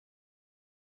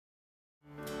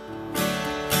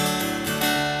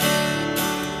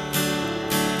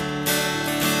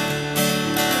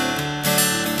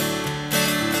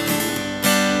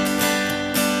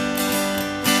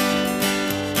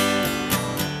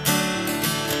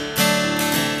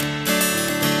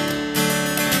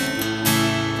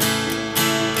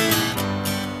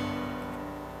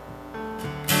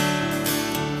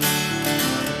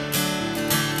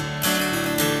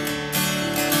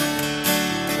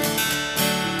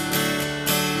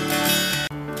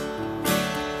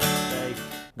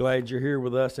Glad you're here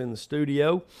with us in the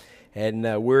studio. And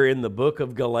we're in the book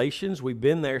of Galatians. We've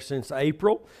been there since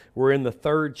April. We're in the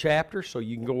 3rd chapter, so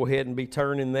you can go ahead and be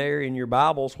turning there in your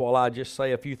Bibles while I just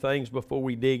say a few things before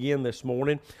we dig in this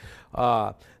morning.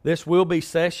 This will be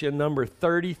session number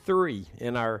 33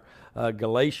 in our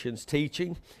Galatians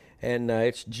teaching, and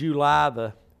it's July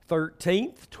the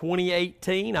 13th,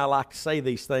 2018. I like to say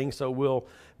these things so we'll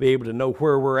be able to know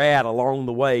where we're at along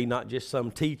the way, not just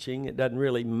some teaching. It doesn't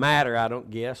really matter, I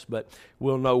don't guess, but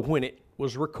we'll know when it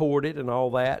was recorded and all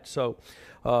that. So,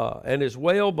 and as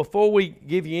well, before we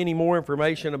give you any more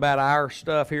information about our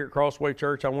stuff here at CrossWay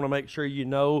Church, I want to make sure you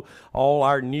know, all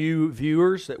our new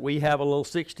viewers, that we have a little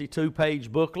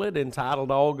 62-page booklet entitled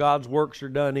All God's Works Are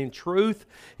Done in Truth.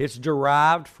 It's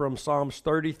derived from Psalms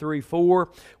 33:4,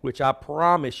 which I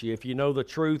promise you, if you know the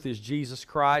truth is Jesus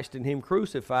Christ and Him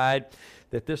crucified,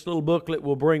 that this little booklet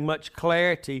will bring much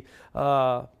clarity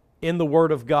in the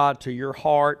Word of God to your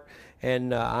heart.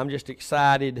 And I'm just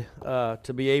excited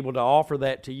to be able to offer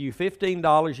that to you.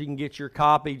 $15, you can get your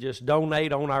copy. Just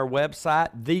donate on our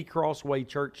website,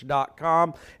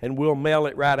 thecrosswaychurch.com, and we'll mail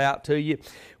it right out to you.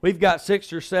 We've got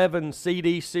 6 or 7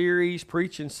 CD series,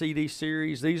 preaching CD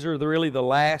series. These are really the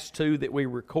last 2 that we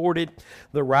recorded.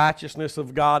 The righteousness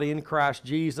of God in Christ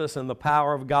Jesus and the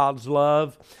power of God's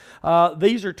love.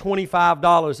 These are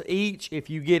 $25 each. If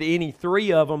you get any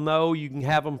 3 of them, though, you can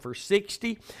have them for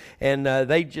 $60, and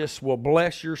they just will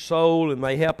bless your soul, and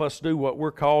they help us do what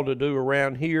we're called to do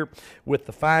around here with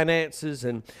the finances,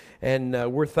 and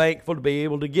we're thankful to be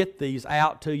able to get these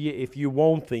out to you if you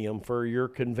want them for your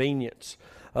convenience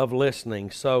of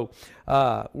listening. So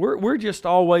we're just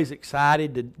always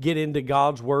excited to get into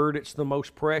God's Word. It's the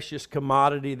most precious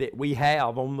commodity that we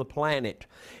have on the planet.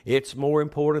 It's more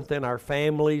important than our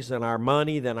families, than our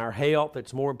money, than our health.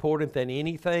 It's more important than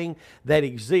anything that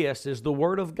exists is the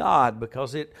Word of God,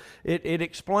 because it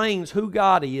explains who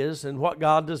God is and what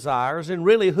God desires, and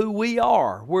really who we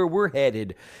are, where we're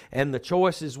headed, and the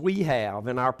choices we have,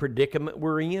 and our predicament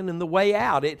we're in, and the way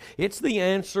out. It's the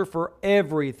answer for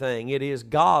everything. It is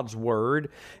God's Word,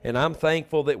 and I'm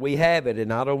thankful that we have it,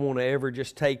 and I don't want to ever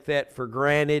just take that for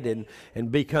granted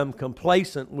and become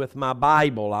complacent with my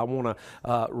Bible. I want to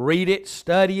read it,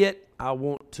 study it. I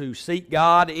want to seek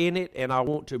God in it, and I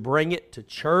want to bring it to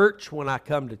church when I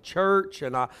come to church,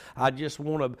 and I just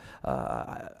want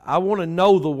to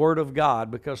know the Word of God,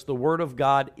 because the Word of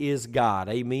God is God.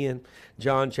 Amen.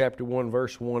 John chapter 1,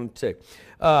 verse 1 and 2.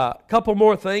 A couple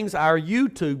more things. Our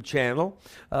YouTube channel,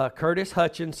 Curtis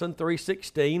Hutchinson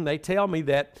 316, they tell me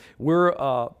that we're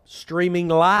streaming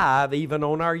live even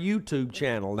on our YouTube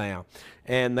channel now.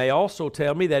 And they also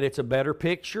tell me that it's a better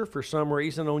picture for some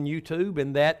reason on YouTube,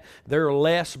 and that there are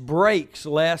less breaks,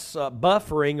 less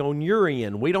buffering on your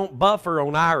end. We don't buffer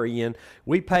on our end.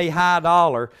 We pay high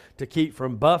dollar to keep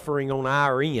from buffering on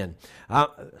our end.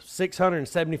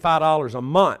 $675 a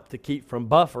month to keep from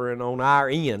buffering on our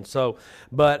end. So,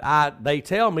 but they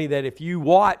tell me that if you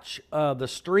watch the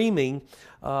streaming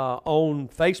on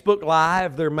Facebook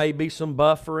Live, there may be some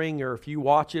buffering, or if you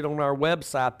watch it on our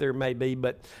website, there may be.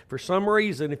 But for some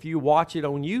reason, if you watch it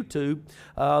on YouTube,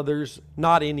 there's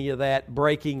not any of that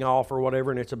breaking off or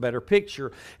whatever, and it's a better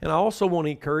picture. And I also want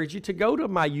to encourage you to go to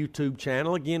my YouTube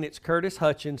channel. Again, it's Curtis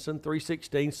Hutchinson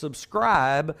 316.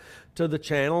 Subscribe to the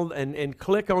channel and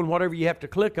click on whatever you have to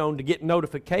click on to get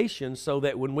notifications, so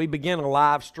that when we begin a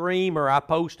live stream or I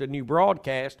post a new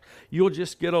broadcast, you'll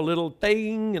just get a little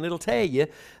ding, and it'll tell you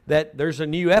that there's a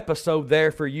new episode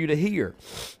there for you to hear.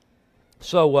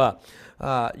 So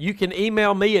you can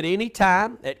email me at any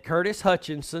time at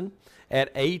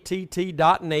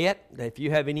curtishutchinson@att.net. If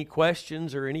you have any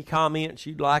questions or any comments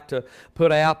you'd like to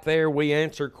put out there, we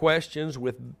answer questions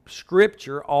with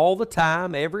Scripture all the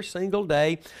time, every single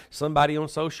day. Somebody on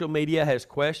social media has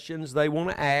questions they want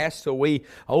to ask, so we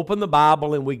open the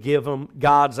Bible and we give them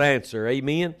God's answer.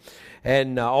 Amen.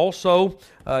 And also,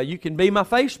 you can be my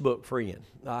Facebook friend.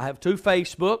 I have 2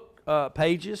 Facebook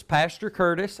pages, Pastor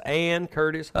Curtis and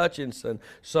Curtis Hutchinson.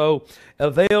 So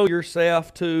avail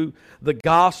yourself to the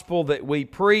gospel that we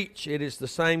preach. It is the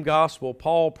same gospel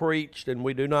Paul preached, and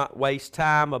we do not waste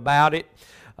time about it.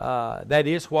 That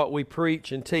is what we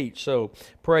preach and teach, so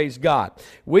praise God.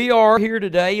 We are here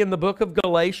today in the book of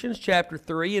Galatians, chapter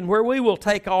 3, and where we will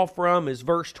take off from is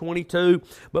verse 22.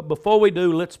 But before we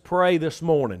do, let's pray this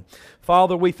morning.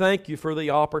 Father, we thank you for the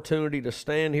opportunity to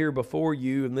stand here before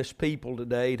you and this people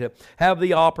today, to have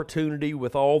the opportunity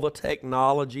with all the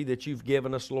technology that you've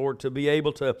given us, Lord, to be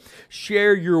able to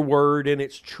share your word in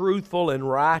its truthful and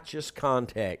righteous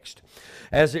context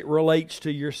as it relates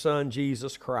to your Son,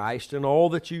 Jesus Christ, and all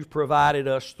that you've provided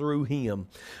us through Him.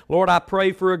 Lord, I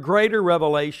pray for a greater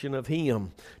revelation of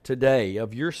Him today,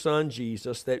 of your Son,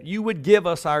 Jesus, that you would give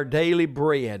us our daily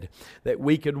bread, that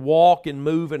we could walk and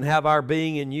move and have our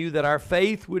being in you, that our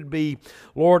faith would be,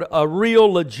 Lord, a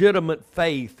real legitimate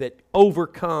faith that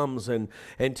overcomes and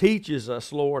teaches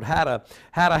us, Lord, how to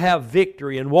have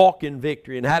victory and walk in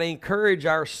victory and how to encourage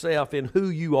ourselves in who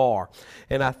you are.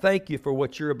 And I thank you for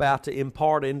what you're about to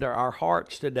impart into our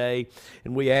hearts today,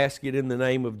 and we ask it in the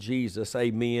name of Jesus.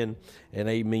 Amen and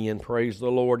amen. Praise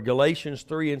the Lord. Galatians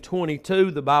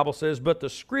 3:22, the Bible says, "But the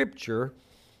Scripture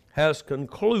has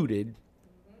concluded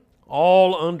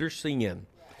all under sin,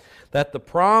 that the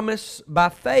promise by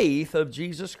faith of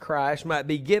Jesus Christ might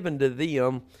be given to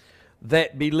them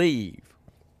that believe."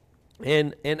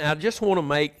 And I just want to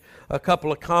make a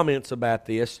couple of comments about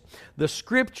this. The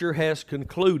Scripture has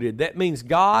concluded. That means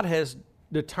God has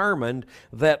determined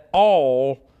that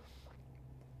all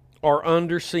are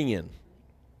under sin,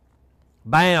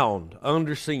 bound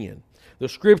under sin. The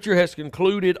Scripture has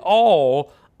concluded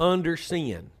all under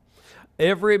sin.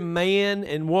 Every man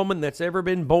and woman that's ever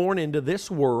been born into this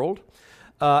world,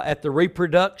 at the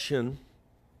reproduction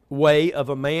way of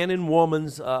a man and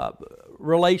woman's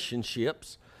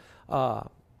relationships,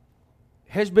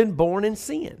 has been born in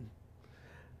sin.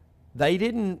 They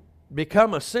didn't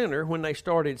become a sinner when they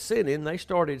started sinning. They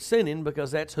started sinning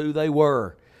because that's who they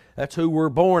were. That's who we're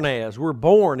born as. We're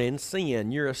born in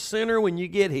sin. You're a sinner when you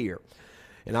get here.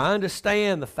 And I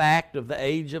understand the fact of the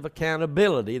age of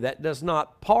accountability. That does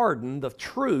not pardon the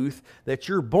truth that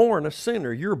you're born a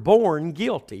sinner. You're born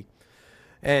guilty.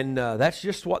 And that's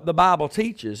just what the Bible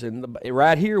teaches. And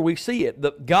right here we see it.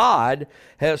 That God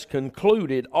has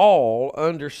concluded all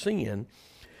under sin,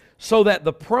 so that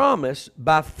the promise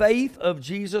by faith of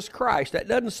Jesus Christ, that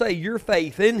doesn't say your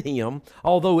faith in Him,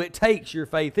 although it takes your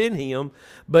faith in Him,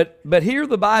 but here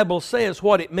the Bible says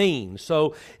what it means.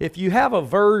 So if you have a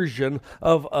version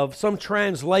of some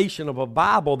translation of a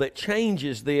Bible that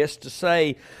changes this to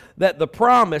say that the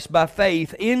promise by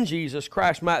faith in Jesus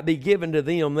Christ might be given to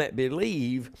them that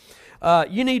believe,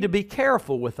 you need to be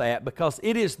careful with that, because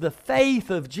it is the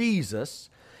faith of Jesus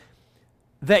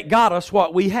that got us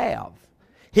what we have.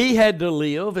 He had to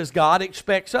live as God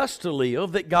expects us to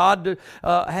live, that God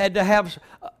had to have.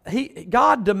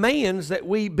 God demands that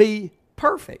we be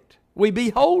perfect, we be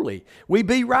holy, we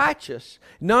be righteous.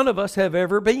 None of us have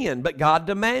ever been, but God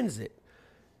demands it.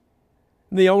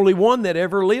 The only one that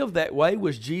ever lived that way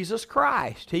was Jesus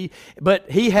Christ.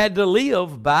 But He had to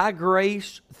live by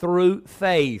grace through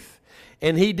faith.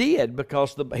 And He did,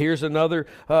 because here's another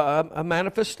a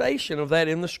manifestation of that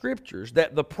in the Scriptures,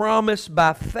 that the promise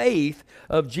by faith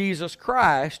of Jesus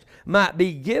Christ might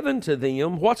be given to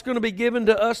them. What's going to be given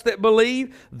to us that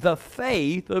believe? The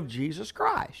faith of Jesus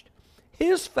Christ.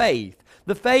 His faith.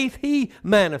 The faith He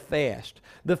manifested.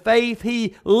 The faith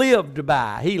He lived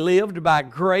by. He lived by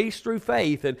grace through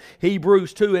faith. And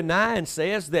Hebrews 2:9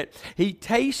 says that He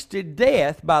tasted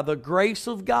death by the grace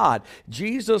of God.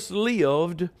 Jesus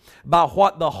lived by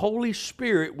what the Holy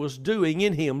Spirit was doing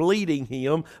in Him, leading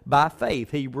Him by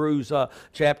faith. Hebrews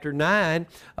chapter 9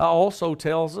 also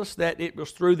tells us that it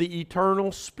was through the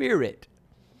eternal Spirit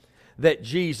that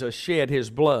Jesus shed His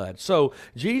blood. So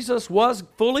Jesus was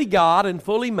fully God and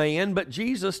fully man, but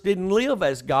Jesus didn't live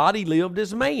as God. He lived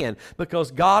as man,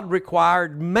 because God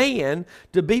required man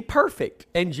to be perfect,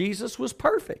 and Jesus was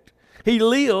perfect. He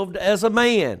lived as a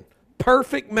man,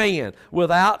 perfect man,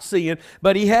 without sin,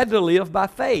 but He had to live by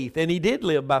faith, and He did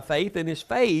live by faith, and His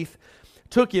faith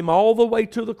took Him all the way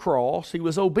to the cross. He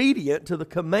was obedient to the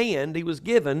command He was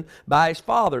given by His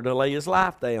Father to lay His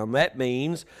life down. That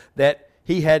means that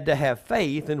He had to have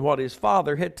faith in what His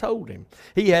Father had told Him.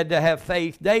 He had to have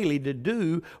faith daily to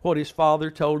do what His Father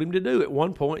told Him to do. At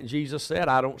one point, Jesus said,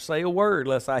 "I don't say a word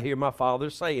unless I hear my Father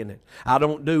saying it. I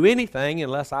don't do anything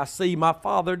unless I see my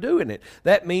Father doing it."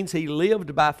 That means He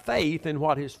lived by faith in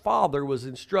what His Father was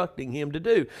instructing Him to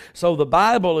do. So the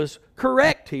Bible is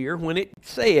correct here when it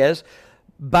says,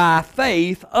 by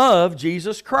faith of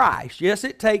Jesus Christ. Yes,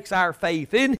 it takes our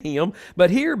faith in Him,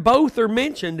 but here both are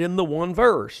mentioned in the one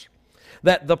verse.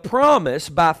 That the promise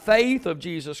by faith of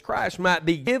Jesus Christ might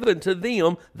be given to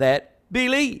them that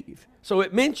believe. So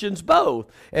it mentions both.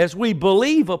 As we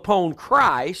believe upon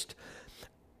Christ,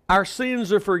 our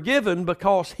sins are forgiven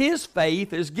because His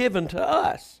faith is given to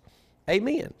us.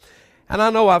 Amen. And I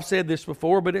know I've said this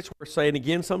before, but it's worth saying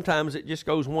again. Sometimes it just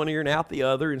goes one ear and out the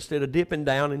other instead of dipping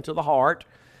down into the heart.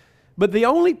 But the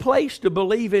only place to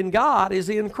believe in God is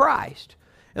in Christ.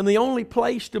 And the only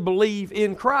place to believe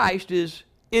in Christ is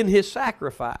in His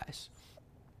sacrifice.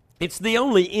 It's the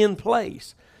only in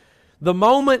place. The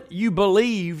moment you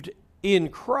believed in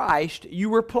Christ, you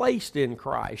were placed in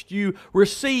Christ. You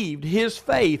received His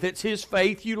faith. It's His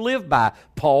faith you live by.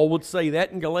 Paul would say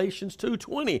that in Galatians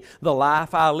 2:20. The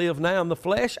life I live now in the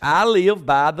flesh, I live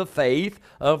by the faith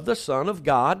of the Son of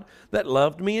God that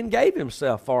loved me and gave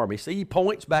Himself for me. See, he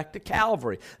points back to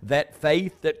Calvary. That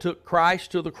faith that took Christ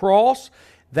to the cross,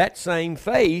 that same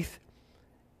faith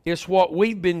is what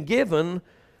we've been given,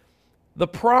 the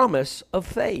promise of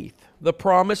faith. The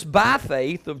promise by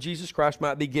faith of Jesus Christ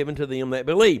might be given to them that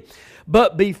believe.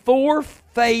 But before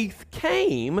faith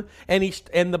came,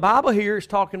 and the Bible here is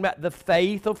talking about the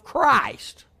faith of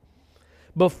Christ.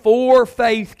 Before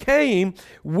faith came,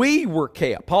 we were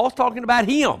kept. Paul's talking about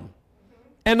Him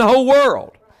and the whole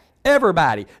world.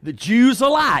 Everybody, the Jews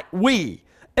alike,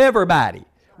 everybody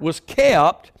was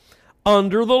kept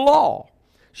under the law,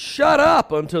 shut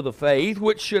up unto the faith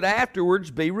which should afterwards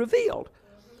be revealed.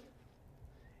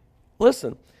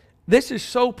 Listen, this is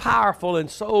so powerful and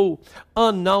so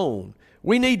unknown.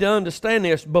 We need to understand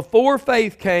this. Before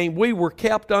faith came, we were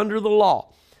kept under the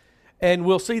law. And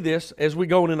we'll see this as we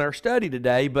go on in our study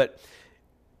today, but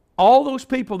all those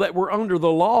people that were under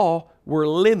the law were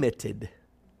limited.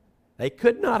 They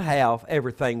could not have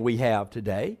everything we have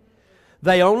today.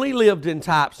 They only lived in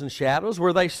types and shadows.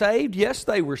 Were they saved? Yes,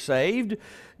 they were saved,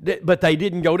 but they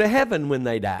didn't go to heaven when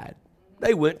they died.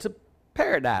 They went to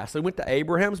paradise. They went to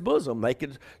Abraham's bosom. They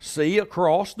could see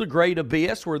across the great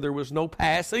abyss where there was no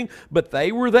passing, but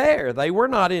they were there. They were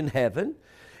not in heaven,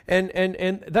 and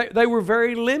they were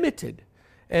very limited.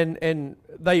 And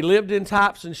they lived in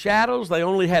types and shadows. They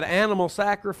only had animal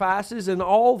sacrifices, and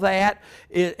all that,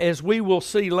 as we will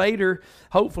see later,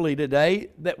 hopefully today,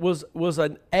 that was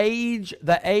an age,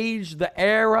 the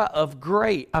era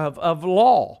of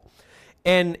law.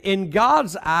 And in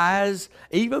God's eyes,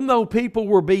 even though people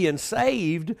were being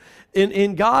saved,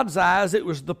 in God's eyes, it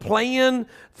was the plan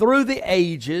through the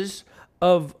ages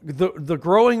of the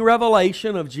growing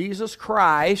revelation of Jesus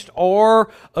Christ,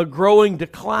 or a growing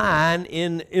decline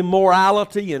in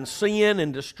immorality and sin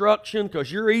and destruction,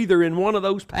 because you're either in one of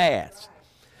those paths.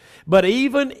 But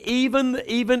even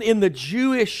in the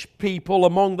Jewish people,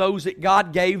 among those that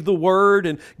God gave the Word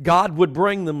and God would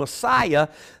bring the Messiah,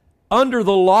 under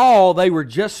the law, they were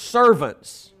just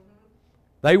servants.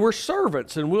 They were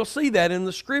servants, and we'll see that in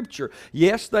the Scripture.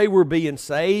 Yes, they were being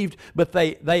saved, but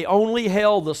they only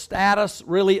held the status,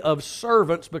 really, of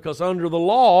servants, because under the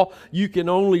law, you can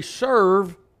only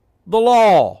serve the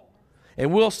law.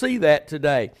 And we'll see that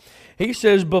today. He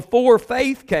says, before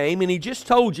faith came, and he just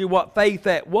told you what faith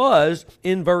that was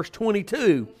in verse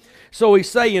 22. So he's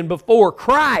saying, before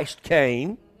Christ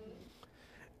came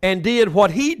and did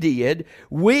what He did,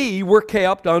 we were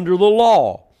kept under the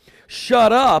law,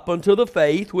 shut up unto the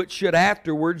faith which should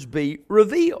afterwards be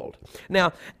revealed.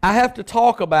 Now, I have to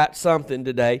talk about something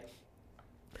today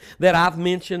that I've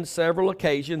mentioned several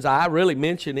occasions. I really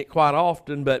mention it quite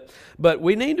often, but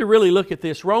we need to really look at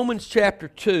this. Romans chapter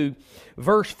 2,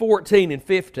 verse 14 and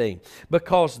 15,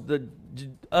 because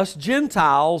us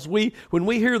Gentiles, when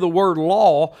we hear the word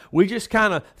law, we just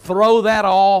kind of throw that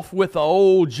off with the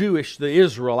old Jewish, the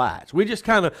Israelites. We just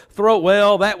kind of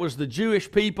well, that was the Jewish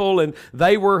people, and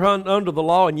they were under the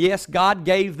law, and yes, God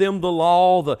gave them the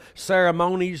law, the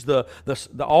ceremonies, the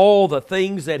all the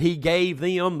things that He gave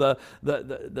them, the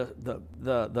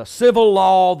civil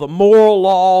law, the moral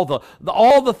law,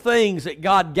 all the things that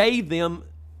God gave them,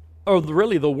 or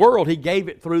really the world, He gave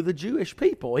it through the Jewish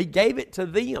people. He gave it to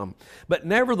them. But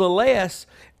nevertheless,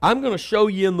 I'm going to show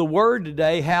you in the Word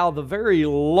today how the very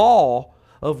law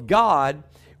of God,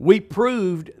 we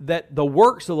proved that the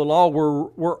works of the law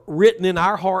were written in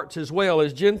our hearts as well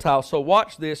as Gentiles. So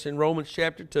watch this in Romans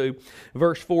chapter 2,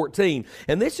 verse 14.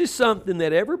 And this is something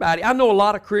that everybody, I know a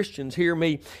lot of Christians hear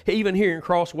me, even here in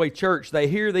CrossWay Church, they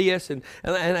hear this, and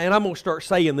I'm going to start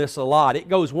saying this a lot. It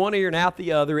goes one ear and out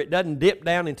the other. It doesn't dip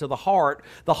down into the heart.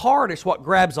 The heart is what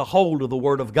grabs a hold of the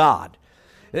Word of God.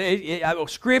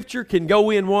 Scripture can go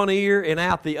in one ear and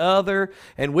out the other,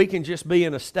 and we can just be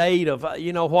in a state of,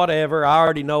 whatever, I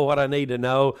already know what I need to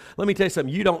know. Let me tell you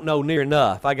something, you don't know near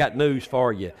enough. I got news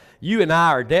for you. You and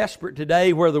I are desperate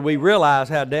today, whether we realize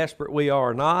how desperate we are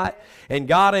or not, and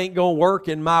God ain't going to work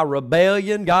in my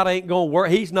rebellion. God ain't going to work.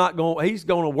 He's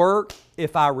going to work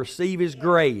if I receive His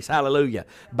grace. Hallelujah.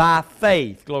 By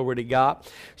faith. Glory to God.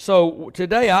 So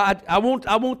today I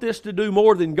want this to do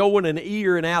more than go in an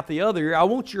ear and out the other ear. I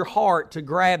want your heart to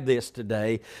grab this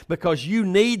today because you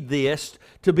need this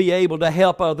to be able to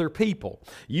help other people.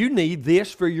 You need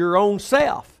this for your own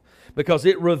self because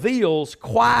it reveals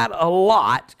quite a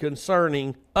lot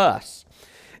concerning us.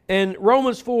 And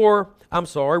Romans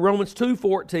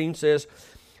 2:14 says,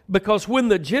 because when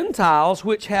the Gentiles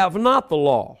which have not the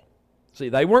law, see,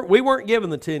 we weren't given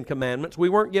the Ten Commandments, we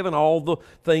weren't given all the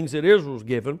things that Israel was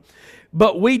given,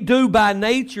 but we do by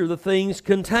nature the things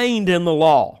contained in the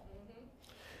law.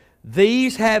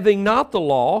 These having not the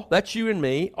law, that's you and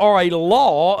me, are a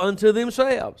law unto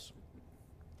themselves.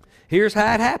 Here's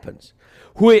how it happens.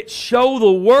 Which show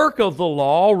the work of the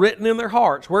law written in their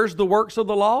hearts. Where's the works of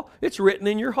the law? It's written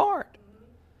in your heart.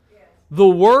 The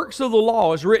works of the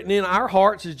law is written in our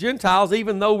hearts as Gentiles,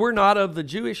 even though we're not of the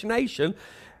Jewish nation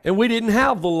and we didn't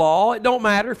have the law. It don't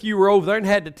matter if you were over there and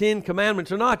had the Ten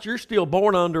Commandments or not. You're still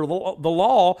born under the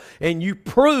law, and you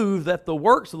prove that the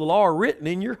works of the law are written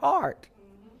in your heart.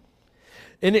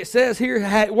 And it says here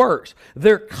how it works.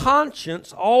 Their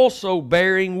conscience also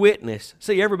bearing witness.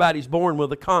 See, everybody's born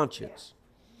with a conscience.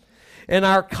 And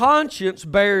our conscience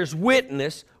bears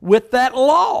witness with that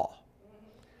law.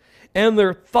 And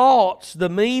their thoughts, the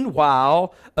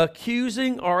meanwhile,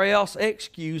 accusing or else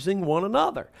excusing one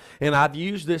another. And I've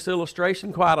used this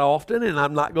illustration quite often, and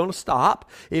I'm not going to stop.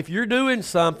 If you're doing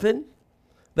something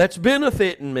that's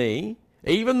benefiting me,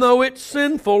 even though it's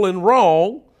sinful and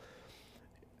wrong,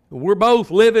 we're both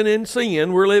living in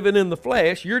sin, we're living in the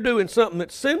flesh, you're doing something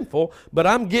that's sinful, but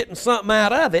I'm getting something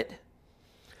out of it,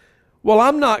 well,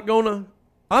 I'm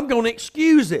going to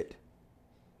excuse it.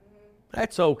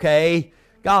 That's okay.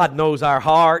 God knows our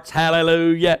hearts.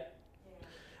 Hallelujah.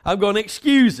 I'm going to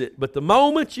excuse it. But the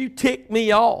moment you tick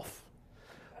me off,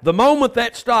 the moment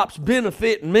that stops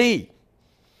benefiting me,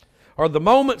 or the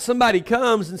moment somebody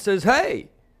comes and says, hey,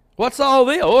 what's all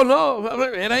this? Oh, no,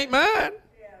 it ain't mine.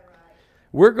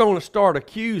 We're going to start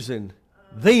accusing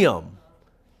them.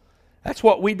 That's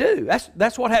what we do.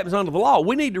 That's what happens under the law.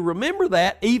 We need to remember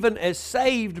that even as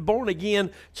saved, born-again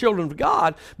children of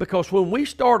God, because when we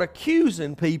start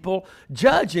accusing people,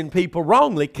 judging people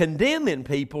wrongly, condemning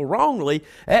people wrongly,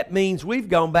 that means we've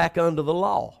gone back under the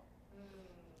law.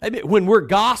 When we're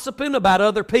gossiping about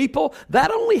other people,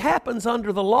 that only happens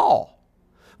under the law.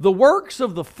 The works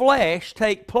of the flesh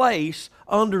take place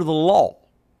under the law.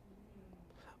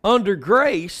 Under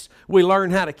grace, we learn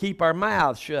how to keep our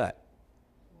mouths shut.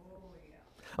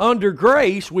 Under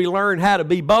grace, we learn how to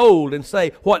be bold and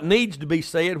say what needs to be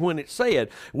said when it's said.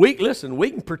 We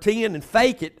can pretend and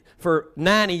fake it for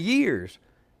 90 years.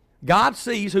 God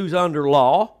sees who's under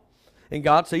law, and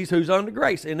God sees who's under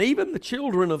grace. And even the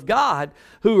children of God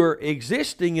who are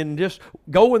existing and just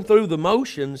going through the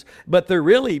motions, but they're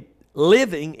really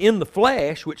living in the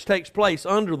flesh, which takes place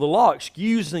under the law,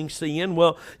 excusing sin.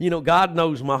 Well, God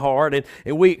knows my heart,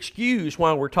 and we excuse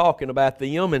while we're talking about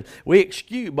them, and we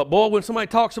excuse. But boy, when somebody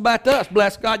talks about us,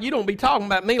 bless God, you don't be talking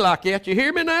about me like that. You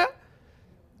hear me now?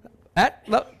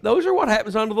 Those are what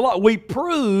happens under the law. We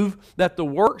prove that the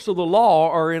works of the law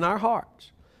are in our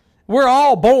hearts. We're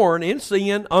all born in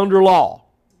sin under law.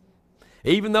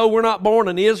 Even though we're not born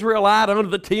an Israelite under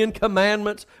the Ten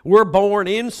Commandments, we're born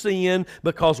in sin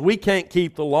because we can't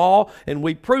keep the law, and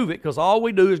we prove it because all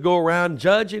we do is go around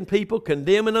judging people,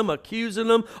 condemning them, accusing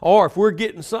them, or if we're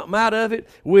getting something out of it,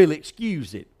 we'll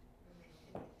excuse it.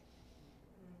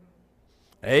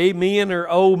 Amen or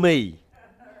oh me.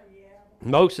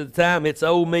 Most of the time it's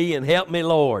oh me and help me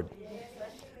Lord.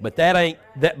 But that ain't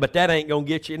going to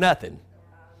get you nothing.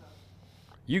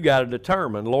 You got to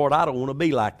determine, Lord, I don't want to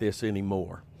be like this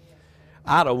anymore.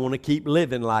 I don't want to keep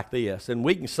living like this. And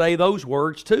we can say those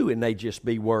words too, and they just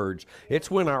be words.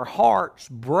 It's when our hearts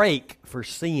break for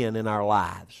sin in our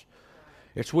lives.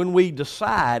 It's when we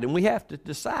decide, and we have to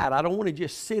decide, I don't want to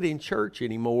just sit in church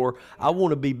anymore. I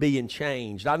want to be being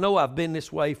changed. I know I've been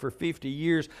this way for 50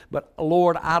 years, but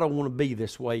Lord, I don't want to be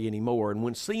this way anymore. And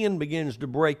when sin begins to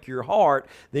break your heart,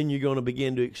 then you're going to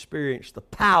begin to experience the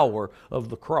power of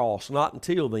the cross. Not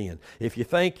until then. If you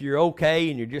think you're okay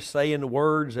and you're just saying the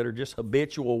words that are just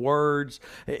habitual words,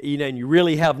 and you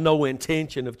really have no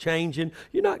intention of changing,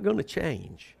 you're not going to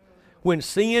change. When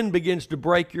sin begins to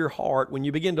break your heart, when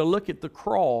you begin to look at the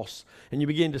cross and you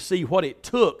begin to see what it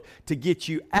took to get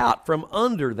you out from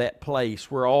under that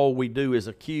place where all we do is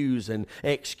accuse and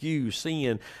excuse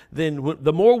sin, then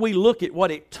the more we look at what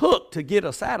it took to get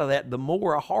us out of that, the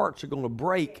more our hearts are going to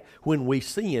break when we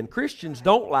sin. Christians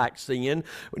don't like sin.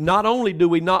 Not only do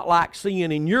we not like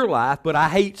sin in your life, but I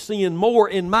hate sin more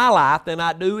in my life than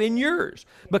I do in yours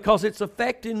because it's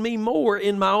affecting me more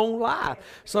in my own life.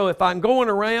 So if I'm going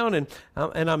around and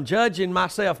I'm judging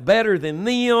myself better than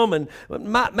them and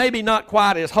maybe not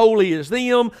quite as holy as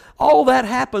them, all that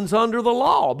happens under the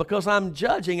law because I'm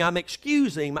judging, I'm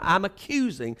excusing, I'm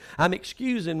accusing, I'm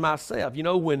excusing myself. You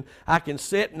know, when I can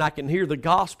sit and I can hear the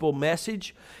gospel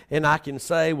message and I can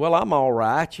say, well, I'm all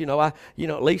right,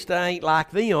 at least I ain't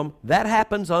like them, that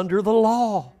happens under the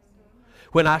law.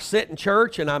 When I sit in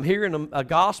church and I'm hearing a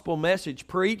gospel message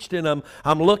preached and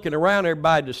I'm looking around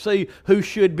everybody to see who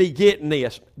should be getting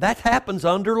this, that happens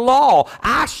under law.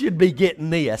 I should be getting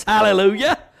this.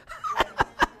 Hallelujah.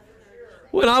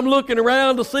 When I'm looking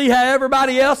around to see how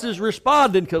everybody else is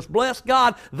responding, because bless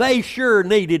God, they sure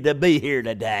needed to be here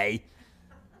today.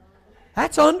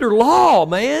 That's under law,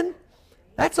 man.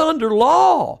 That's under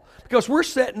law. Because we're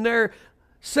sitting there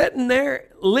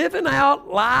living out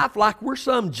life like we're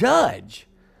some judge.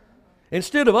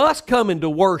 Instead of us coming to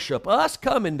worship,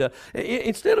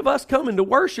 instead of us coming to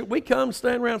worship, we come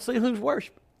stand around and see who's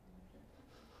worshiping.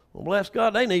 Well, bless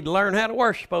God, they need to learn how to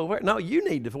worship over there. No, you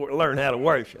need to learn how to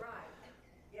worship.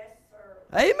 Yes,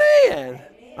 sir. Amen.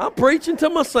 I'm preaching to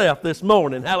myself this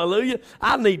morning. Hallelujah.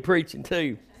 I need preaching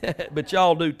too, but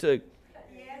y'all do too.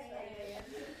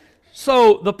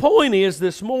 So the point is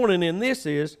this morning in this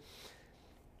is,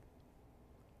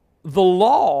 the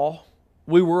law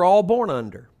we were all born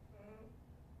under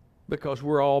because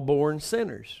we're all born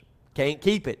sinners. Can't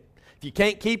keep it. If you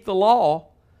can't keep the law,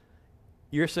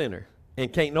 you're a sinner.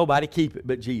 And can't nobody keep it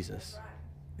but Jesus.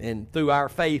 And through our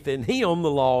faith in Him, the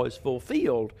law is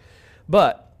fulfilled.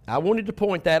 But I wanted to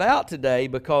point that out today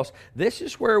because this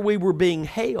is where we were being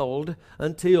held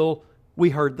until we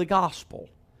heard the gospel.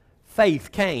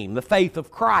 Faith came. The faith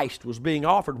of Christ was being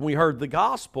offered when we heard the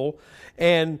gospel.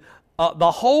 And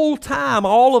the whole time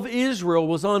all of Israel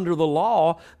was under the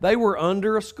law, they were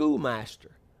under a schoolmaster.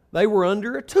 They were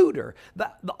under a tutor.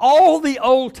 All the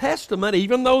Old Testament,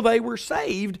 even though they were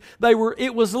saved,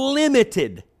 it was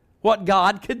limited what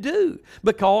God could do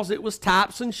because it was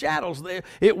types and shadows.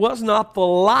 It was not the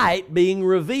light being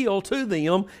revealed to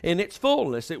them in its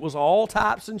fullness. It was all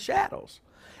types and shadows.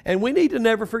 And we need to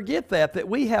never forget that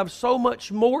we have so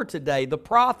much more today. The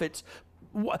prophets,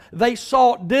 they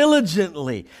sought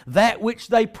diligently that which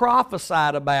they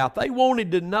prophesied about. They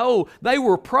wanted to know. They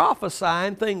were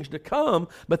prophesying things to come,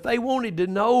 but they wanted to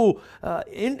know.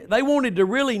 They wanted to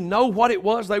really know what it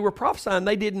was they were prophesying.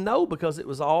 They didn't know because it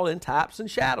was all in types and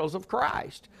shadows of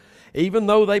Christ. Even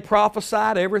though they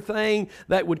prophesied everything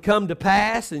that would come to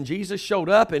pass and Jesus showed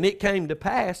up and it came to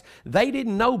pass, they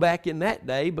didn't know back in that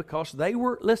day because they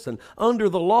were, under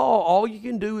the law, all you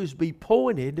can do is be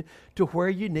pointed to where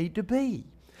you need to be.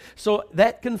 So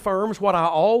that confirms what I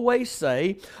always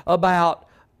say about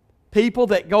people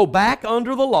that go back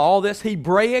under the law, this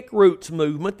Hebraic roots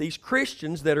movement, these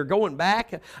Christians that are going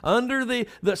back under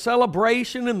the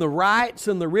celebration and the rites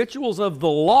and the rituals of the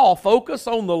law, focus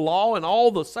on the law and all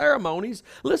the ceremonies.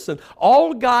 Listen,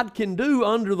 all God can do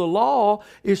under the law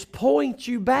is point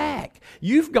you back.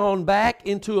 You've gone back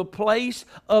into a place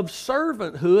of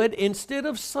servanthood instead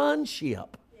of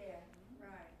sonship.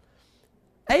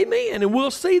 Amen. And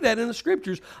we'll see that in the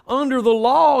Scriptures. Under the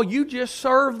law, you just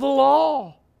serve the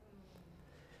law.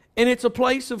 And it's a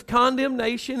place of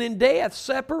condemnation and death,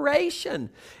 separation.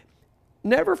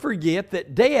 Never forget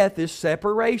that death is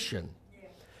separation.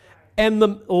 And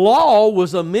the law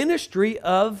was a ministry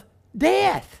of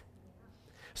death.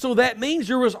 So that means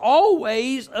there was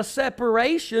always a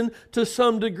separation to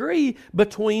some degree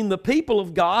between the people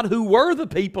of God who were the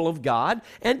people of God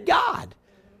and God.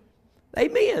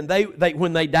 Amen. They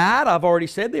when they died, I've already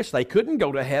said this, they couldn't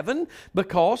go to heaven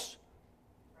because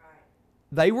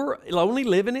they were only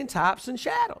living in types and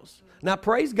shadows. Now,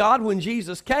 praise God, when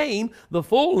Jesus came, the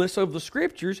fullness of the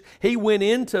Scriptures, He went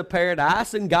into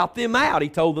paradise and got them out. He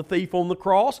told the thief on the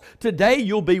cross, today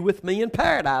you'll be with me in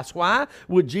paradise. Why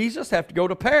would Jesus have to go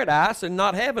to paradise and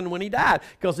not heaven when He died?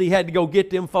 Because He had to go get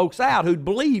them folks out who'd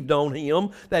believed on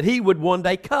Him that He would one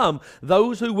day come.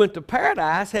 Those who went to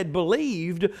paradise had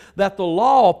believed that the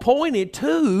law pointed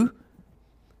to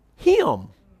Him.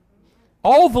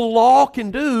 All the law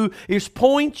can do is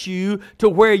point you to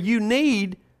where you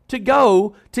need to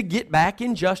go to get back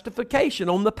in justification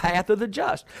on the path of the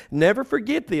just. Never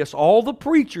forget this. All the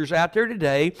preachers out there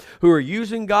today who are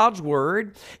using God's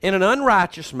Word in an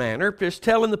unrighteous manner, just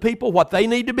telling the people what they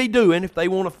need to be doing if they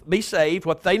want to be saved,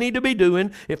 what they need to be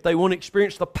doing if they want to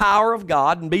experience the power of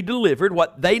God and be delivered,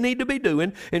 what they need to be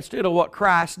doing instead of what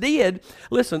Christ did.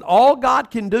 Listen, all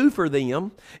God can do for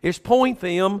them is point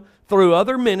them through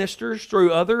other ministers,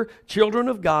 through other children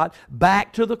of God,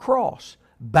 back to the cross,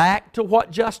 back to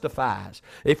what justifies.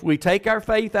 If we take our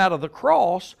faith out of the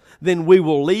cross, then we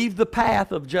will leave the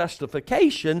path of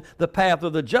justification, the path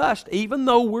of the just. Even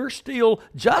though we're still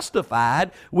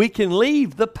justified, we can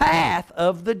leave the path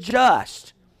of the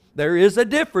just. There is a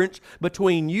difference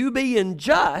between you being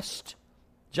justified,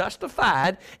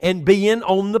 and being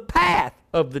on the path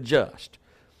of the just.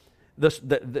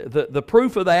 The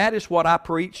proof of that is what I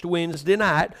preached Wednesday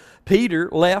night. Peter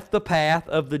left the path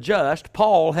of the just.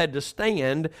 Paul had to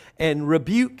stand and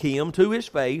rebuke him to his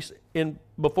face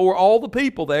before all the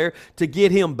people there to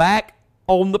get him back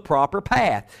on the proper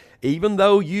path. Even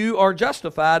though you are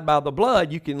justified by the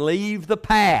blood, you can leave the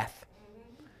path.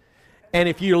 And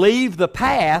if you leave the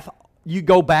path, you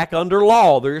go back under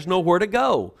law. There's nowhere to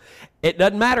go. It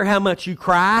doesn't matter how much you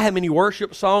cry, how many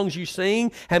worship songs you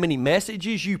sing, how many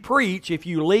messages you preach. If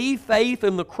you leave faith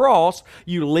in the cross,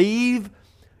 you leave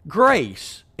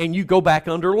grace and you go back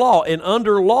under law. And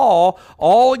under law,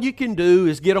 all you can do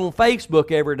is get on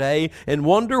Facebook every day and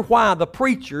wonder why the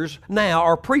preachers now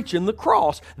are preaching the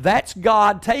cross. That's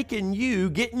God taking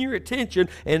you, getting your attention,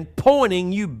 and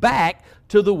pointing you back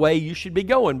to the way you should be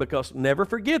going. Because never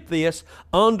forget this,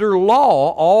 under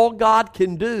law, all God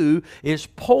can do is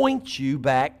point you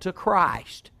back to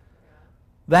Christ.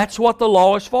 That's what the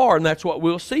law is for, and that's what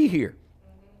we'll see here.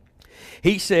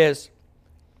 He says,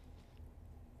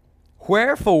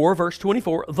 wherefore, verse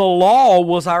 24, the law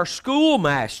was our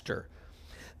schoolmaster.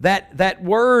 That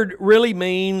word really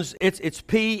means, it's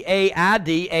P-A-I-D-A-G-O-G-O-S.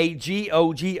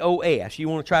 You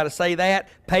want to try to say that?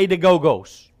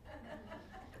 Pedagogos.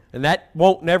 And that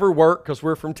won't never work because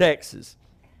we're from Texas.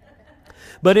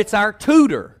 But it's our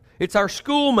tutor. It's our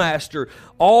schoolmaster.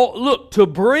 To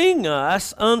bring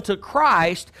us unto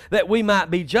Christ that we might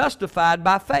be justified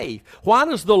by faith. Why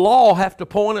does the law have to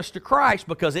point us to Christ?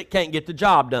 Because it can't get the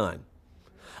job done.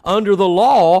 Under the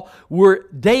law, we're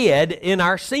dead in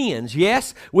our sins.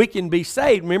 Yes, we can be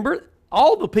saved. Remember,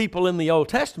 all the people in the Old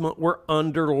Testament were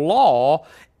under law,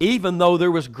 even though there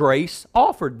was grace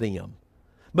offered them.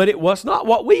 But it was not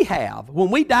what we have. When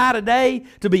we die today,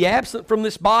 to be absent from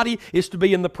this body is to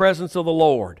be in the presence of the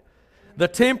Lord. The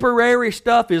temporary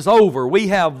stuff is over. We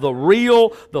have the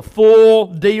real, the full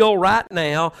deal right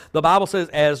now. The Bible says,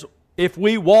 as if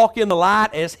we walk in the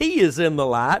light as He is in the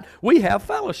light, we have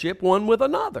fellowship one with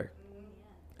another.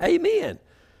 Amen.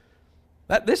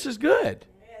 This is good.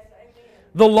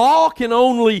 The law can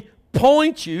only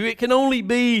point you. It can only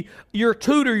be your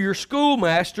tutor, your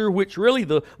schoolmaster, which really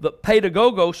the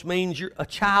pedagogos means you're a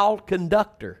child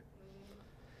conductor.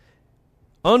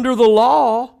 Under the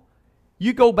law,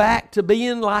 you go back to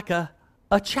being like a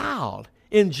child.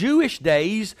 In Jewish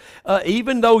days,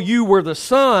 even though you were the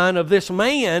son of this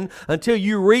man, until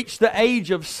you reached the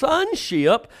age of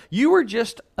sonship, you were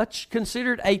just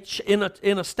considered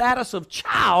in a status of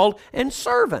child and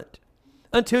servant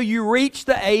until you reach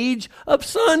the age of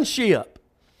sonship.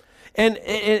 And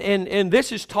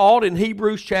this is taught in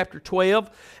Hebrews chapter 12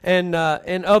 and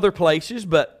other places.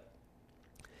 But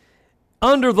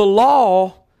under the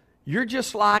law, you're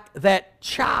just like that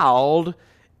child,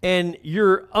 and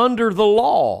you're under the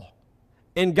law.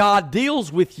 And God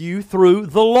deals with you through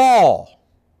the law.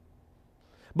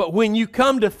 But when you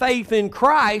come to faith in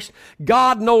Christ,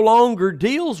 God no longer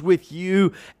deals with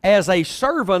you as a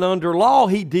servant under law.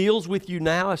 He deals with you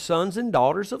now as sons and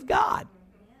daughters of God.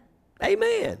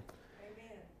 Amen.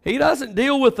 He doesn't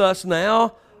deal with us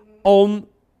now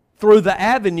through the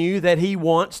avenue that He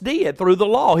once did, through the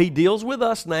law. He deals with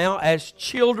us now as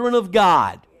children of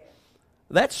God.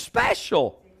 That's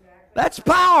special. That's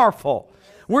powerful.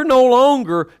 We're no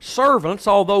longer servants,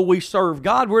 although we serve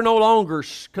God. We're no longer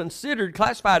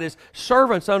classified as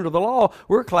servants under the law.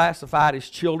 We're classified as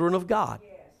children of God.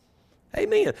 Yes.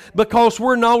 Amen. Because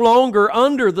we're no longer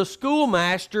under the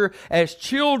schoolmaster as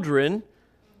children,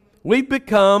 we've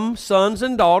become sons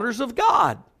and daughters of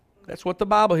God. That's what the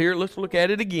Bible here, let's look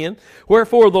at it again.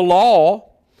 Wherefore the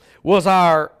law was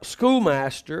our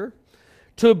schoolmaster,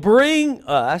 to bring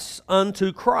us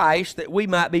unto Christ that we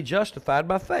might be justified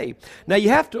by faith. Now you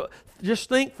have to just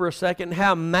think for a second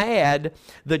how mad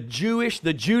the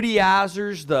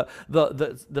Judaizers,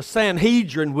 the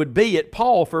Sanhedrin would be at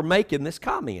Paul for making this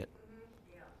comment.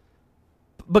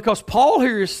 Because Paul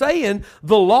here is saying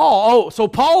the law, so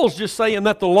Paul's just saying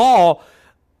that the law,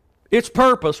 its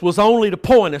purpose was only to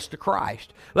point us to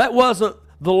Christ. That wasn't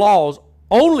the law's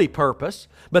only purpose,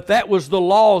 but that was the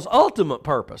law's ultimate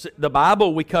purpose. The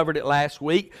Bible, we covered it last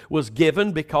week, was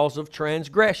given because of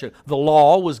transgression. The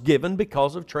law was given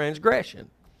because of transgression.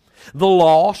 The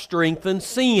law strengthens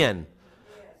sin.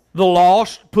 The law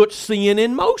puts sin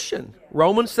in motion.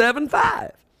 Romans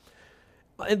 7:5.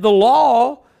 The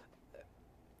law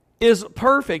is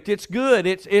perfect. It's good.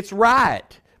 It's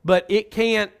right. But it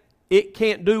can't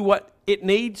do what it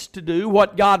needs to do,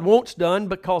 what God wants done,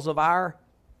 because of our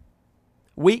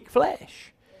weak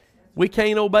flesh. We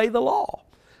can't obey the law.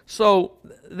 So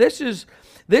this is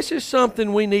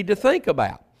something we need to think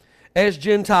about. As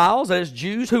Gentiles, as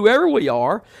Jews, whoever we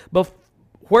are,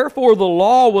 wherefore the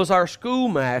law was our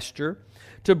schoolmaster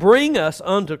to bring us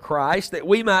unto Christ, that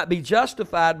we might be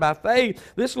justified by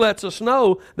faith. This lets us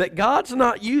know that God's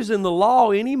not using the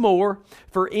law anymore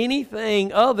for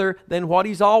anything other than what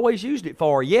He's always used it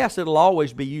for. Yes, it'll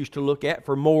always be used to look at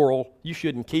for moral. You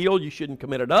shouldn't kill, you shouldn't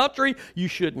commit adultery, you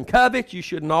shouldn't covet, you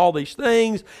shouldn't all these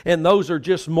things, and those are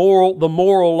just the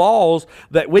moral laws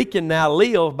that we can now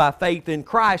live by faith in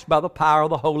Christ by the power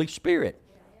of the Holy Spirit.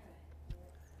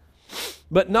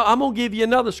 But no, I'm going to give you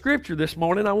another scripture this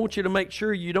morning. I want you to make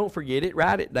sure you don't forget it.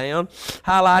 Write it down.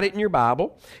 Highlight it in your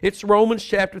Bible. It's Romans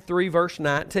chapter 3, verse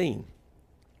 19.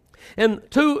 And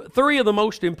three of the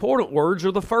most important words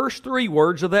are the first three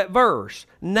words of that verse.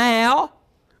 Now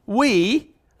we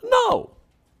know.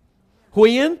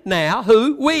 When, now,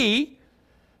 who, we,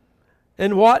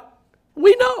 and what?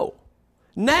 We know.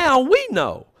 Now we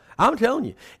know. I'm telling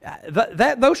you,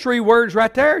 those three words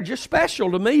right there are just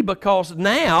special to me, because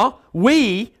now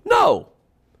we know.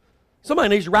 Somebody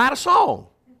needs to write a song.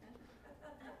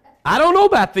 I don't know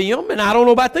about them, and I don't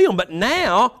know about them, but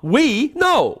now we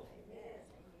know.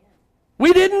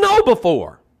 We didn't know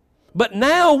before, but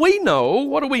now we know.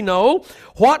 What do we know?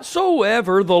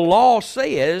 Whatsoever the law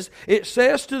says, it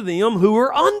says to them who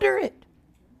are under it.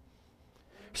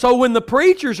 So when the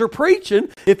preachers are preaching,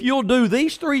 if you'll do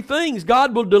these three things,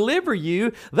 God will deliver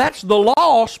you. That's the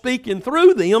law speaking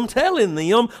through them, telling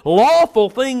them lawful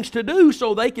things to do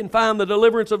so they can find the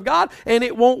deliverance of God, and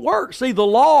it won't work. See, the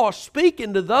law is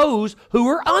speaking to those who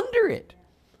are under it.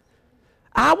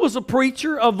 I was a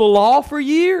preacher of the law for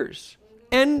years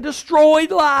and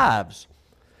destroyed lives.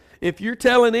 If you're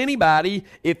telling anybody,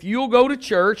 if you'll go to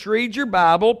church, read your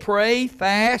Bible, pray,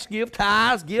 fast, give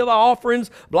tithes, give offerings,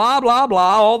 blah, blah,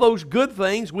 blah, all those good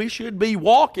things we should be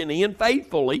walking in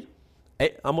faithfully.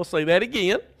 I'm going to say that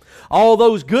again. All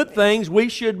those good things we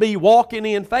should be walking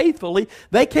in faithfully.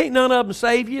 They can't none of them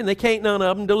save you, and they can't none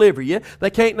of them deliver you.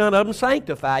 They can't none of them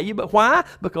sanctify you. But why?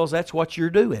 Because that's what you're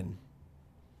doing.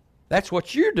 That's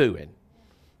what you're doing.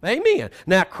 Amen.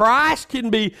 Now, Christ can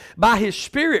be, by His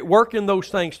Spirit, working those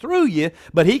things through you,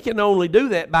 but He can only do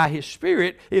that by His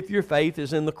Spirit if your faith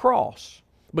is in the cross,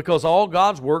 because all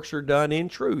God's works are done in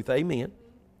truth. Amen.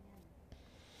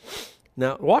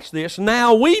 Now, watch this.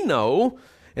 Now we know,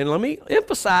 and let me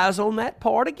emphasize on that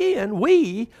part again,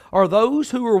 we are those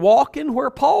who are walking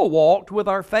where Paul walked, with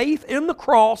our faith in the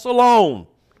cross alone.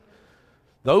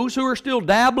 Those who are still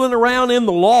dabbling around in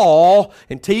the law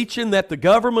and teaching that the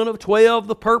government of 12,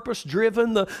 the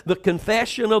purpose-driven, the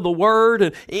confession of the Word,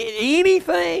 and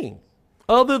anything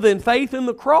other than faith in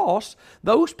the cross,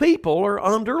 those people are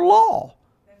under law.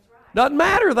 Doesn't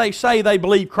matter they say they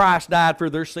believe Christ died for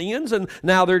their sins and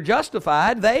now they're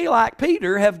justified. They, like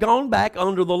Peter, have gone back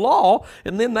under the law,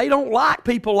 and then they don't like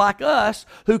people like us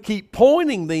who keep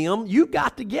pointing them. You've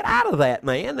got to get out of that,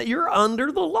 man, that you're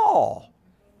under the law.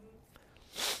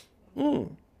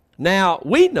 Now,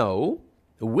 we know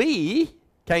we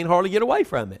can't hardly get away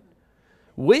from it.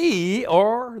 We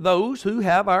are those who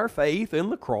have our faith in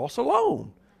the cross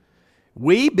alone.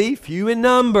 We be few in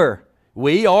number.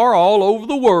 We are all over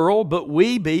the world, but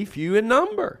we be few in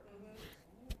number.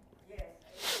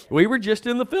 We were just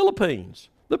in the Philippines.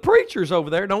 The preachers over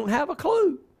there don't have a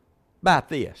clue about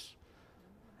this.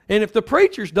 And if the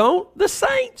preachers don't, the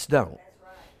saints don't.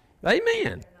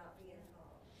 Amen.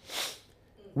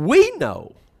 We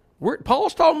know.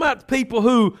 Paul's talking about people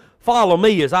who follow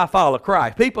me as I follow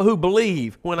Christ. People who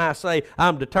believe when I say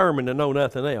I'm determined to know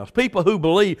nothing else. People who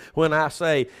believe when I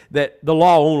say that the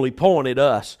law only pointed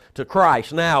us to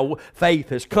Christ. Now faith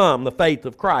has come, the faith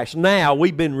of Christ. Now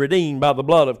we've been redeemed by the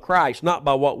blood of Christ, not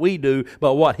by what we do,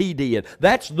 but what He did.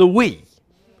 That's the we.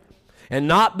 And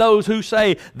not those who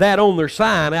say that on their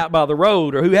sign out by the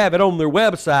road or who have it on their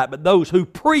website, but those who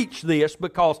preach this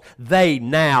because they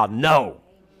now know.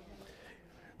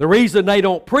 The reason they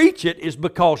don't preach it is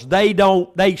because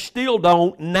they still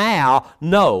don't now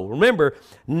know. Remember,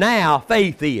 now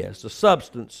faith is the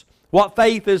substance. What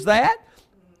faith is that?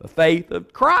 The faith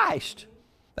of Christ.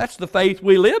 That's the faith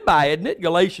we live by, isn't it?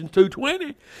 Galatians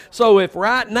 2:20. So if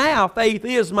right now faith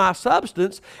is my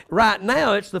substance, right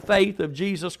now it's the faith of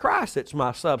Jesus Christ that's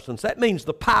my substance. That means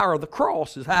the power of the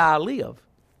cross is how I live.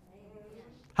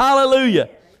 Hallelujah.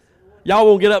 Y'all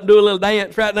want to get up and do a little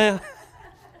dance right now?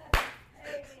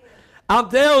 I'm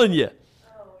telling you,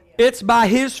 it's by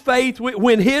His faith.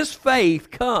 When His faith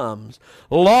comes,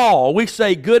 law, we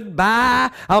say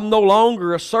goodbye. I'm no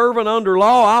longer a servant under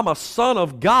law. I'm a son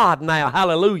of God now.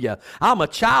 Hallelujah. I'm a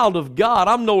child of God.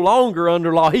 I'm no longer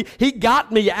under law. He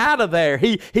got me out of there.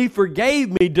 He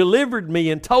forgave me, delivered me,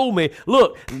 and told me,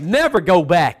 look, never go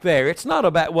back there. It's not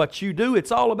about what you do.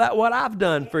 It's all about what I've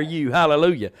done for you.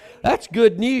 Hallelujah. That's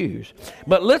good news.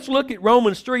 But let's look at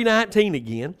Romans 3:19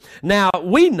 again. Now,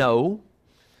 we know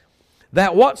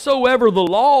that whatsoever the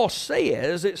law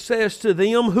says, it says to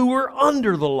them who are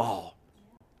under the law.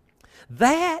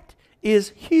 That is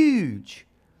huge.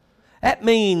 That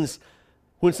means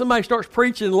when somebody starts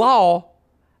preaching law,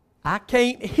 I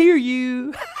can't hear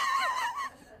you.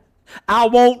 I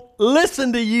won't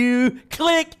listen to you.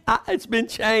 Click. It's been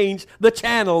changed. The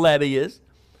channel, that is.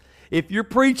 If you're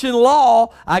preaching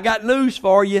law, I got news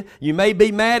for you. You may be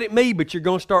mad at me, but you're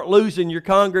going to start losing your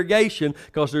congregation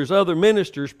because there's other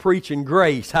ministers preaching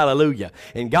grace. Hallelujah.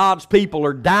 And God's people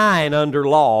are dying under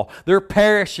law. They're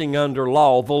perishing under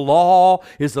law. The law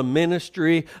is a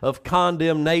ministry of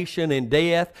condemnation and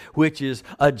death, which is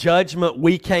a judgment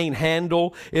we can't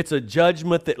handle. It's a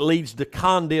judgment that leads to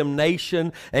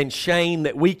condemnation and shame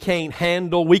that we can't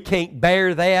handle. We can't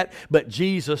bear that, but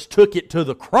Jesus took it to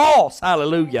the cross.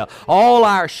 Hallelujah. All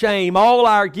our shame, all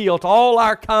our guilt, all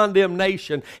our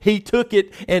condemnation, He took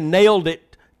it and nailed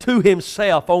it to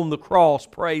Himself on the cross,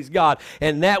 praise God.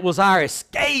 And that was our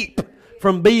escape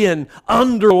from being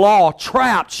under law,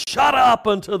 trapped, shut up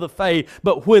unto the faith.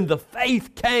 But when the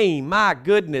faith came, my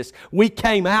goodness, we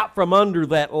came out from under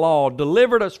that law,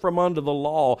 delivered us from under the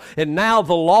law. And now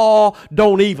the law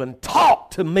don't even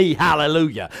talk to me,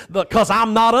 hallelujah, because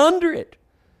I'm not under it.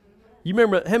 You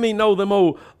remember, how many know them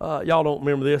old, y'all don't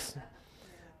remember this,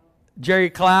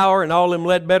 Jerry Clower and all them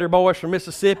Ledbetter boys from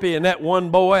Mississippi, and that one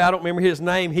boy, I don't remember his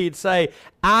name, he'd say,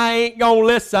 I ain't gonna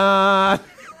listen.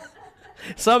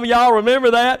 Some of y'all remember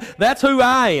that? That's who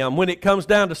I am when it comes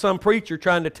down to some preacher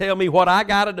trying to tell me what I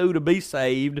got to do to be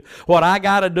saved, what I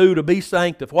got to do to be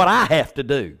sanctified, what I have to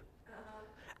do.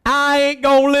 I ain't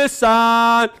gonna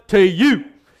listen to you.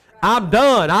 I'm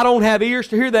done. I don't have ears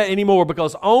to hear that anymore,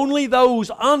 because only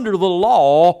those under the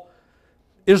law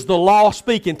is the law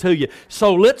speaking to you.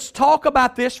 So let's talk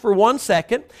about this for 1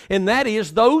 second, and that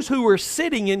is those who are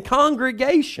sitting in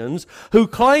congregations who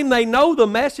claim they know the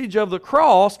message of the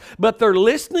cross, but they're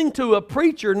listening to a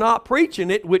preacher not preaching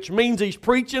it, which means he's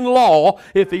preaching law.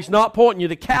 If he's not pointing you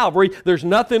to Calvary, there's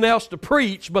nothing else to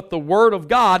preach but the Word of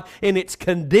God in its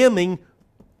condemning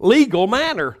legal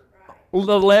manner.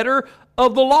 The letter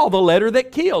of the law, the letter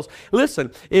that kills.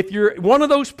 Listen, if you're one of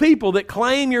those people that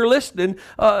claim you're listening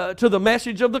to the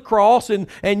message of the cross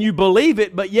and you believe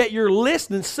it, but yet you're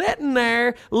listening, sitting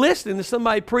there listening to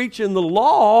somebody preaching the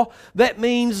law, that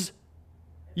means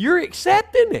you're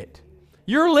accepting it.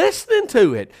 You're listening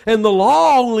to it. And the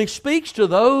law only speaks to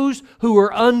those who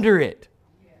are under it.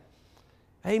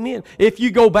 Amen. If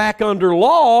you go back under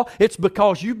law, it's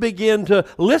because you begin to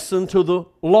listen to the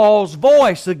law's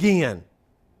voice again.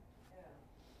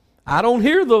 I don't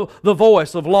hear the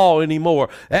voice of law anymore.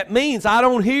 That means I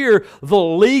don't hear the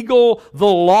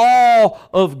law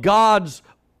of God's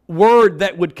Word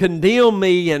that would condemn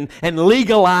me and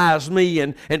legalize me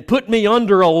and put me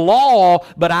under a law,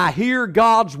 but I hear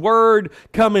God's Word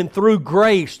coming through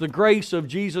grace, the grace of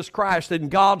Jesus Christ, and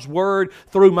God's Word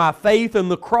through my faith in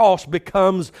the cross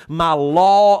becomes my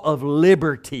law of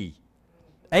liberty.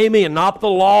 Amen. Not the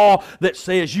law that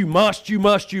says you must,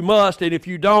 and if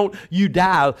you don't, you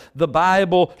die. The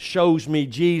Bible shows me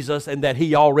Jesus and that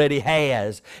He already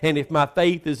has. And if my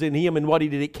faith is in Him and what He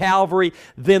did at Calvary,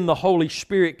 then the Holy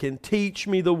Spirit can teach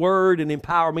me the Word and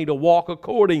empower me to walk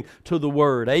according to the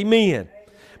Word. Amen.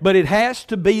 But it has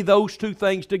to be those two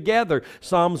things together.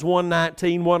 Psalms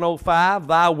 119, 105,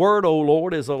 Thy word, O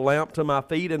Lord, is a lamp to my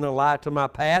feet and a light to my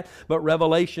path. But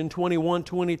Revelation 21,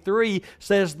 23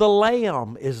 says the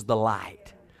Lamb is the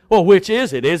light. Well, which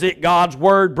is it? Is it God's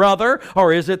word, brother,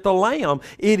 or is it the Lamb?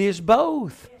 It is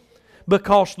both.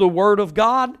 Because the Word of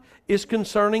God is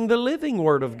concerning the living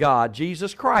Word of God,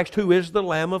 Jesus Christ, who is the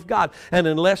Lamb of God. And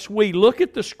unless we look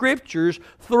at the Scriptures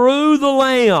through the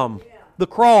Lamb, the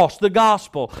cross, the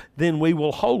gospel, then we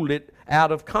will hold it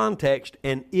out of context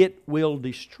and it will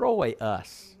destroy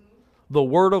us. The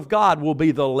Word of God will be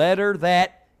the letter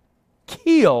that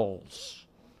kills.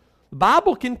 The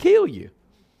Bible can kill you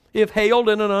if held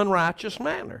in an unrighteous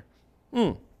manner.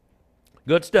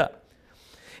 Good stuff.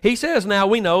 He says, now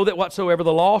we know that whatsoever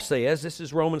the law says, this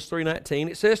is Romans 3:19,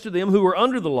 it says to them who are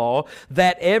under the law,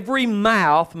 that every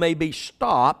mouth may be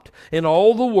stopped and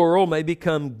all the world may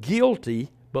become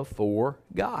guilty before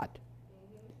God.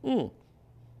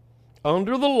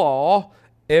 Under the law,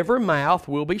 every mouth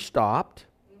will be stopped.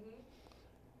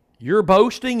 Your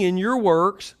boasting in your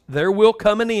works, there will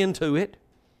come an end to it.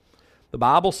 The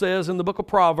Bible says in the book of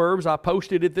Proverbs, I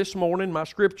posted it this morning, my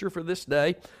scripture for this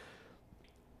day,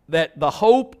 that the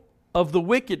hope of the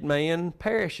wicked man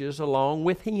perishes along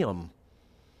with him.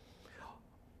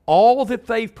 All that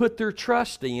they've put their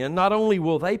trust in, not only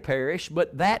will they perish,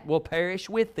 but that will perish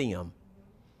with them.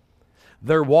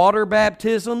 Their water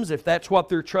baptisms, if that's what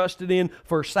they're trusted in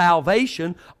for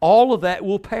salvation, all of that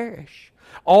will perish.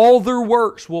 All their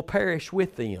works will perish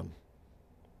with them.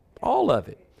 All of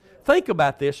it. Think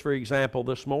about this, for example,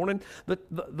 this morning.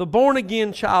 The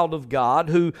born-again child of God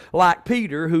who, like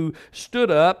Peter, who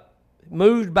stood up,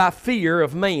 moved by fear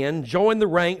of man, joined the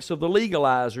ranks of the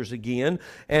legalizers again,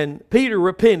 and Peter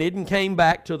repented and came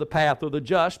back to the path of the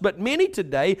just. But many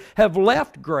today have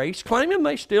left grace, claiming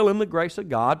they're still in the grace of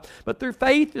God, but their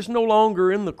faith is no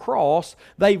longer in the cross.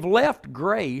 They've left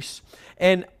grace,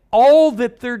 and all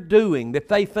that they're doing that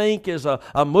they think is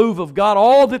a move of God,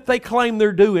 all that they claim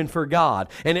they're doing for God.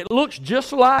 And it looks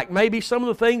just like maybe some of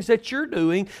the things that you're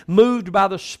doing, moved by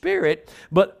the Spirit,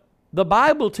 but the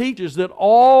Bible teaches that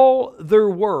all their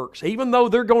works, even though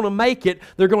they're going to make it,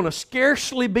 they're going to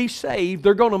scarcely be saved,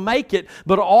 they're going to make it,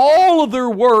 but all of their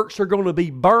works are going to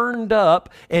be burned up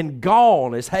and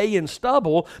gone as hay and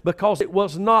stubble because it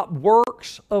was not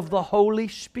works of the Holy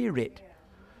Spirit.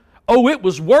 Oh, it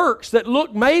was works that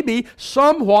looked maybe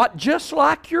somewhat just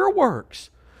like your works.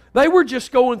 They were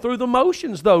just going through the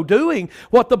motions, though, doing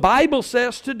what the Bible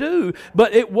says to do.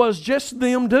 But it was just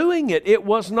them doing it. It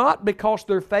was not because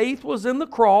their faith was in the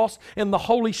cross and the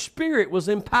Holy Spirit was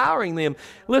empowering them.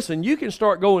 Listen, you can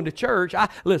start going to church.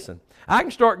 I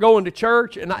can start going to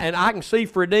church and I can see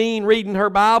Fredine reading her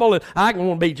Bible and I can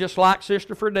want to be just like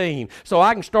Sister Fredine. So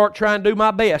I can start trying to do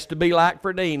my best to be like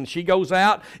Fredine. She goes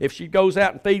out, if she goes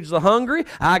out and feeds the hungry,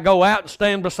 I go out and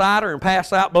stand beside her and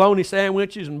pass out bologna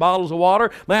sandwiches and bottles of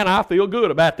water. Man, I feel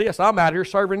good about this. I'm out here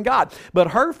serving God.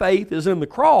 But her faith is in the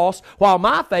cross while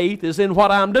my faith is in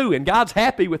what I'm doing. God's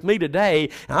happy with me today.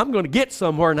 I'm going to get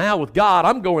somewhere now with God.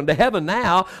 I'm going to heaven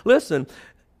now. Listen,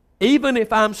 even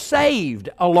if I'm saved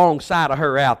alongside of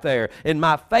her out there, and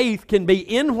my faith can be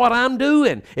in what I'm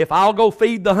doing. If I'll go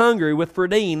feed the hungry with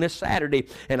Fredine this Saturday,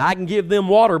 and I can give them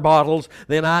water bottles,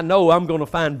 then I know I'm going to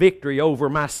find victory over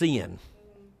my sin.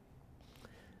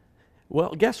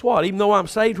 Well, guess what? Even though I'm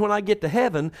saved, when I get to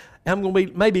heaven, I'm going to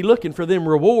be maybe looking for them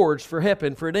rewards for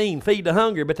helping Fredine feed the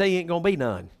hungry, but they ain't going to be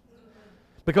none.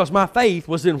 Because my faith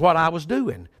was in what I was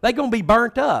doing. They're going to be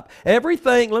burnt up.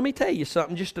 Everything, let me tell you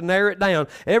something, just to narrow it down.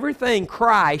 Everything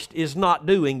Christ is not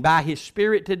doing by His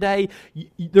Spirit today,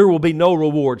 there will be no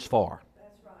rewards for. That's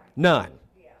right. None.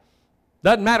 Yeah.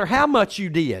 Doesn't matter how much you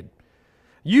did.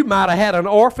 You might have had an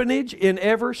orphanage in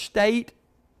every state,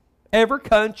 every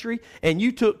country, and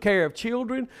you took care of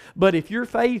children, but if your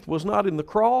faith was not in the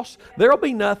cross, there'll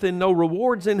be nothing, no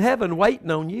rewards in heaven waiting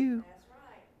on you.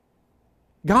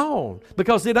 Gone.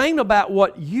 Because it ain't about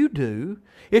what you do.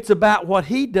 It's about what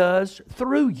He does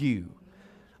through you.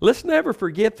 Let's never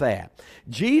forget that.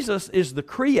 Jesus is the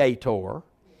Creator.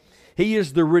 He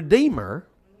is the Redeemer.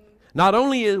 Not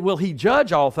only will He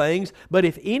judge all things, but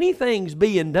if anything's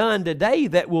being done today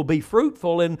that will be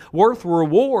fruitful and worth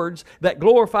rewards that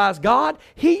glorifies God,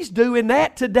 He's doing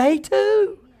that today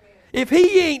too. If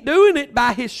He ain't doing it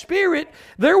by His Spirit,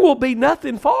 there will be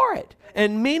nothing for it.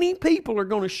 And many people are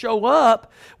going to show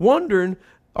up wondering,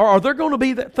 or they're going to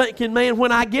be thinking, man,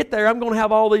 when I get there, I'm going to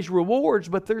have all these rewards,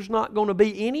 but there's not going to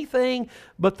be anything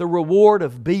but the reward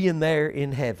of being there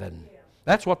in heaven.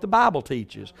 That's what the Bible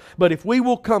teaches. But if we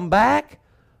will come back,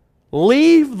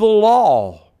 leave the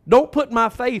law. Don't put my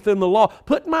faith in the law.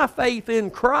 Put my faith in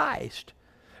Christ.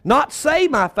 Not say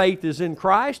my faith is in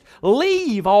Christ.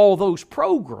 Leave all those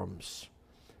programs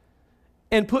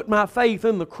and put my faith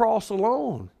in the cross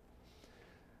alone.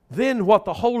 Then what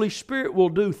the Holy Spirit will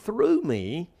do through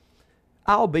me,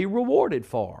 I'll be rewarded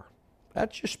for.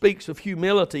 That just speaks of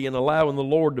humility and allowing the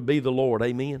Lord to be the Lord.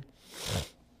 Amen.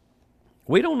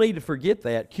 We don't need to forget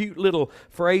that. Cute little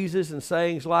phrases and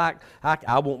sayings like,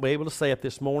 I won't be able to say it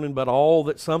this morning, but all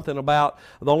that something about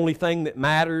the only thing that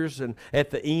matters and at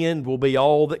the end will be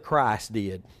all that Christ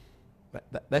did.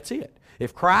 That's it.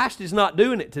 If Christ is not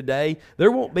doing it today, there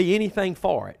won't be anything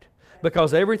for it.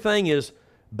 Because everything is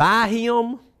by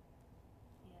Him,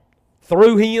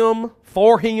 through Him,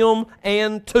 for Him,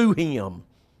 and to Him.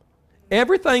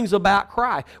 Everything's about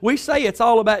Christ. We say it's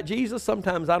all about Jesus.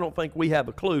 Sometimes I don't think we have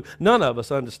a clue. None of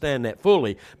us understand that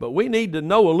fully. But we need to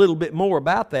know a little bit more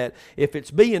about that. If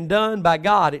it's being done by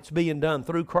God, it's being done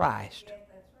through Christ. Yes,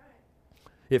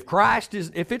 that's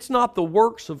right. If it's not the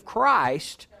works of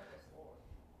Christ,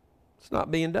 it's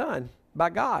not being done by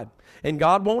God. And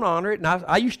God won't honor it. And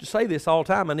I used to say this all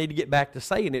the time. I need to get back to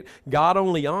saying it. God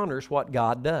only honors what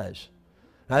God does.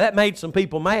 Now, that made some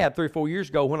people mad 3 or 4 years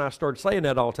ago when I started saying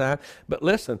that all the time. But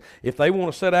listen, if they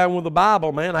want to sit down with the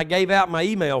Bible, man, I gave out my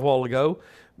email a while ago.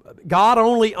 God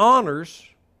only honors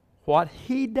what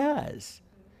He does.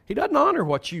 He doesn't honor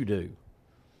what you do.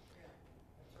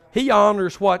 He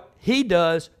honors what He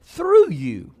does through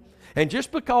you. And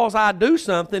just because I do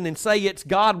something and say it's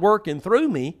God working through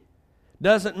me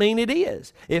doesn't mean it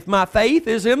is. If my faith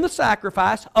is in the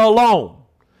sacrifice alone,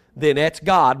 then that's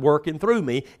God working through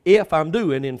me if I'm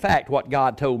doing, in fact, what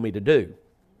God told me to do.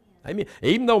 Amen.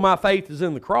 Even though my faith is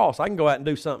in the cross, I can go out and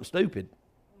do something stupid.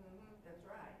 That's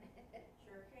right.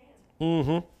 Sure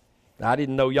can. I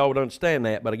didn't know y'all would understand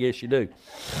that, but I guess you do.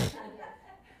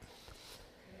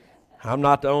 I'm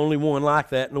not the only one like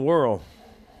that in the world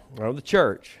or the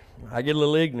church. I get a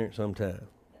little ignorant sometimes.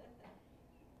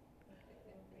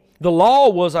 The law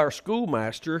was our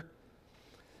schoolmaster,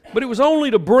 but it was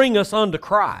only to bring us unto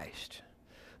Christ,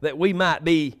 that we might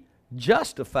be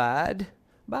justified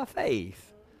by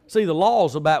faith. See, the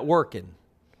law's about working.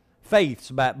 Faith's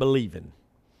about believing.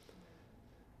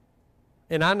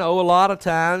 And I know a lot of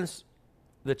times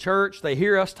the church, they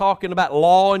hear us talking about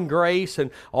law and grace, and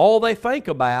all they think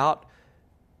about,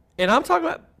 and I'm talking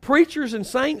about preachers and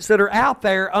saints that are out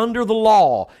there under the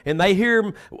law, and they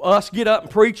hear us get up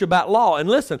and preach about law. And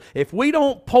listen, if we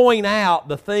don't point out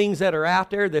the things that are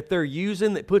out there that they're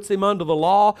using that puts them under the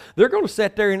law, they're going to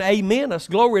sit there and amen us,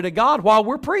 glory to God, while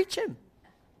we're preaching.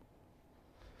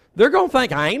 They're going to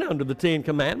think, I ain't under the 10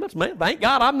 Commandments. Man, thank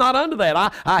God I'm not under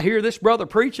that. I hear this brother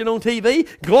preaching on TV.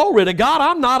 Glory to God,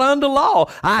 I'm not under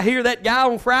law. I hear that guy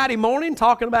on Friday morning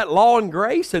talking about law and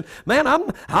grace. And man,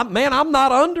 I'm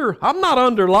not under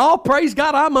law. Praise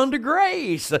God, I'm under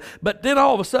grace. But then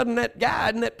all of a sudden that guy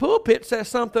in that pulpit says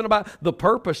something about the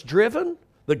purpose driven,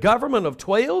 the government of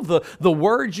 12, the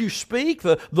words you speak,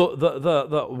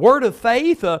 the word of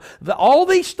faith, all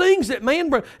these things that man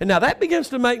bring. And now that begins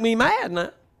to make me mad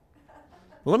now.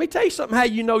 Let me tell you something how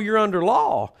you know you're under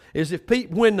law is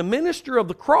when the minister of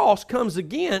the cross comes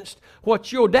against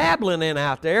what you're dabbling in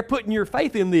out there, putting your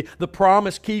faith in the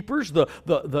promise keepers,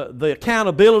 the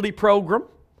accountability program.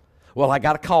 Well, I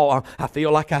got a call. I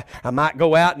feel like I might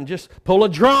go out and just pull a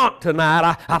drunk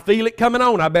tonight. I feel it coming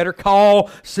on. I better call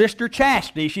Sister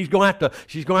Ch.3. She's going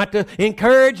to have to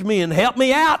encourage me and help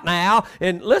me out now.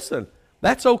 And listen,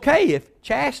 that's okay if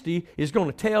Ch.3 is going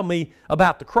to tell me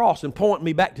about the cross and point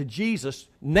me back to Jesus.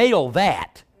 Nail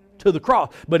that to the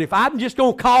cross. But if I'm just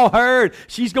going to call her and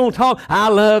she's going to talk, I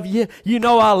love you. You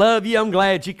know I love you. I'm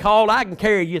glad you called. I can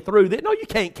carry you through this. No, you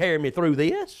can't carry me through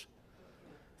this.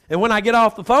 And when I get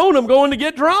off the phone, I'm going to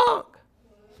get drunk.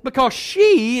 Because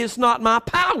she is not my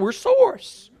power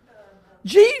source.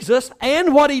 Jesus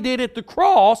and what He did at the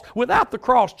cross, without the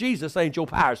cross, Jesus ain't your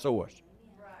power source.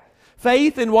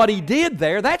 Faith in what He did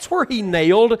there, that's where He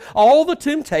nailed all the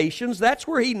temptations. That's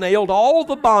where He nailed all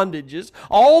the bondages,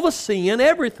 all the sin,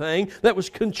 everything that was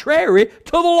contrary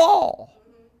to the law.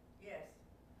 Yes.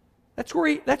 That's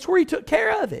where He took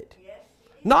care of it. Yes.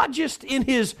 Not just in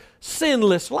His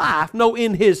sinless life, no,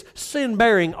 in His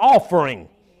sin-bearing offering.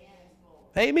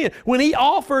 Amen. When He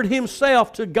offered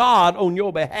Himself to God on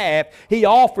your behalf, He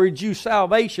offered you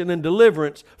salvation and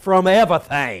deliverance from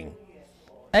everything.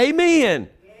 Amen.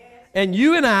 And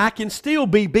you and I can still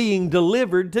be being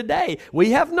delivered today.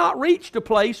 We have not reached a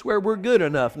place where we're good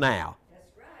enough now.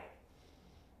 That's right.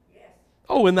 Yes.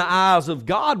 Oh, in the eyes of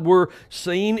God, we're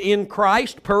seen in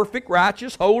Christ, perfect,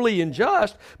 righteous, holy, and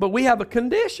just. But we have a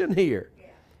condition here. Yeah.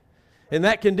 And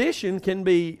that condition can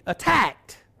be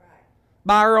attacked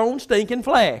by our own stinking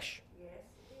flesh. Yes,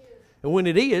 it is. And when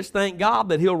it is, thank God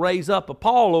that He'll raise up a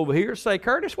Paul over here and say,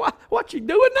 Curtis, what you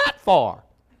doing that for?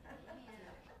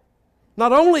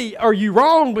 Not only are you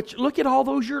wrong, but look at all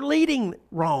those you're leading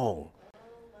wrong.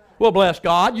 Well, bless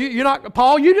God. You're not,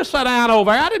 Paul, you just sat down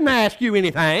over there. I didn't ask you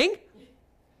anything.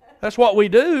 That's what we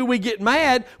do. We get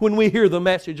mad when we hear the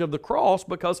message of the cross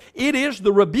because it is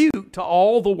the rebuke to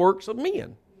all the works of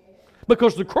men.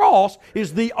 Because the cross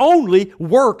is the only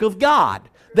work of God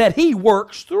that He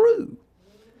works through.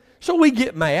 So we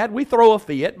get mad, we throw a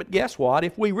fit, but guess what?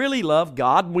 If we really love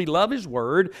God and we love His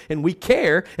Word and we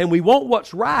care and we want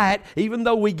what's right, even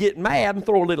though we get mad and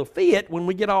throw a little fit, when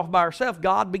we get off by ourselves,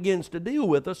 God begins to deal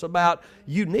with us about,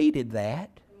 you needed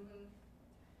that.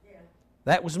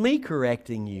 That was me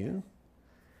correcting you.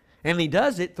 And He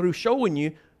does it through showing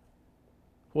you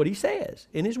what He says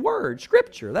in His Word,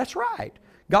 Scripture. That's right.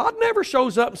 God never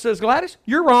shows up and says, Gladys,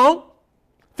 you're wrong.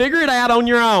 Figure it out on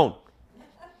your own.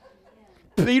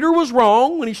 Peter was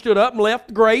wrong when he stood up and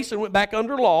left grace and went back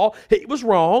under law. He was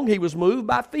wrong. He was moved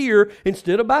by fear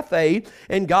instead of by faith.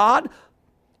 And God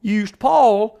used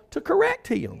Paul to correct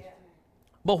him.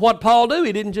 But what Paul do?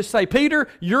 He didn't just say, Peter,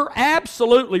 you're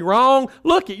absolutely wrong.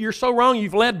 Look, you're so wrong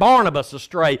you've led Barnabas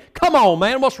astray. Come on,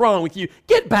 man, what's wrong with you?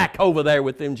 Get back over there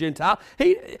with them Gentiles.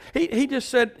 He just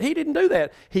said, he didn't do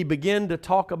that. He began to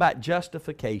talk about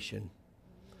justification.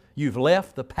 You've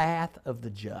left the path of the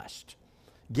just.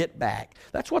 Get back.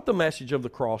 That's what the message of the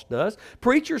cross does.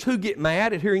 Preachers who get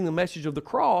mad at hearing the message of the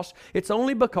cross, it's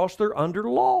only because they're under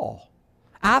law.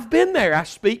 I've been there. I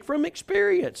speak from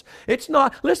experience. It's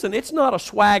not a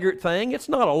Swaggart thing. It's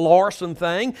not a Larson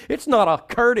thing. It's not a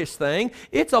Curtis thing.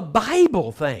 It's a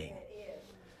Bible thing.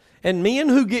 And men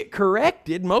who get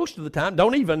corrected most of the time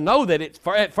don't even know that it's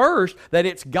at first that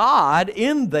it's God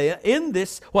in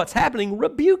this what's happening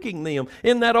rebuking them.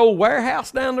 In that old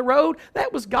warehouse down the road,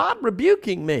 that was God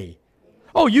rebuking me.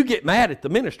 Oh, you get mad at the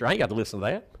minister. I ain't got to listen to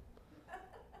that.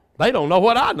 They don't know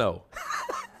what I know.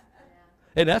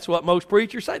 And that's what most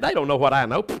preachers say. They don't know what I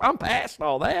know. I'm past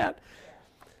all that.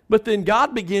 But then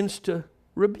God begins to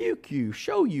rebuke you,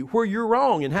 show you where you're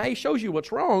wrong. And how He shows you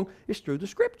what's wrong is through the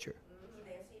Scripture.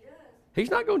 He's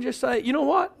not going to just say, you know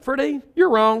what, Ferdine, you're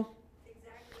wrong.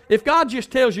 If God just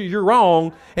tells you you're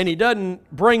wrong and He doesn't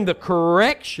bring the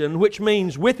correction, which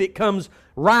means with it comes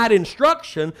right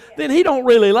instruction, then He don't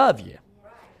really love you.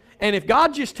 And if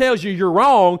God just tells you you're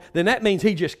wrong, then that means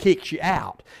He just kicks you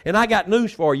out. And I got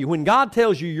news for you. When God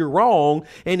tells you you're wrong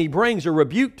and He brings a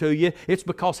rebuke to you, it's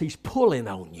because He's pulling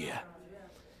on you.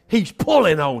 He's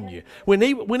pulling on you. When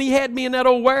he had me in that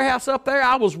old warehouse up there,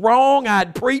 I was wrong.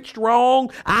 I'd preached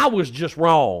wrong. I was just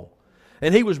wrong.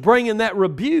 And He was bringing that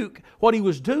rebuke. What He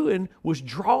was doing was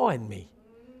drawing me.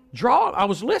 I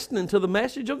was listening to the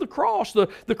message of the cross, the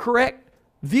correct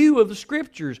view of the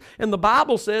Scriptures. And the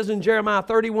Bible says in Jeremiah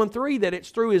 31:3 that it's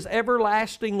through His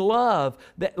everlasting love,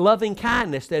 that loving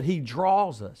kindness, that He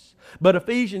draws us. But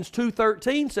Ephesians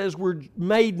 2:13 says we're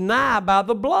made nigh by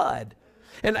the blood.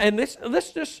 And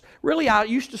this just really, I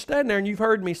used to stand there, and you've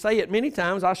heard me say it many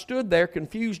times. I stood there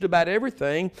confused about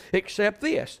everything except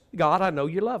this. God, I know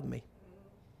You love me.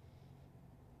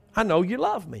 I know You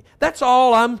love me. That's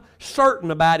all I'm certain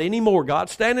about anymore,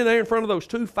 God. Standing there in front of those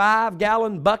 2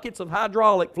 5-gallon buckets of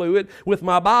hydraulic fluid with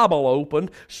my Bible opened,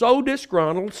 so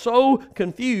disgruntled, so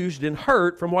confused and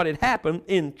hurt from what had happened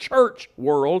in church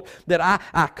world that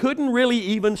I couldn't really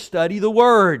even study the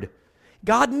Word.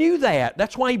 God knew that.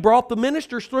 That's why He brought the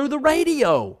ministers through the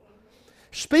radio.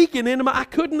 Speaking into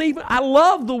I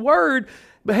love the Word,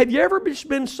 but have you ever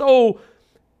been so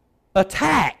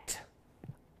attacked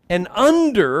and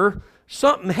under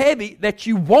something heavy that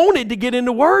you wanted to get in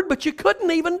the Word, but you couldn't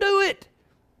even do it?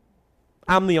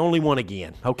 I'm the only one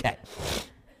again. Okay.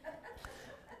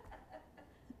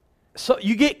 So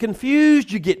you get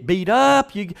confused, you get beat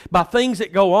up by things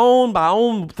that go on,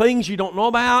 by things you don't know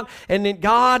about, and then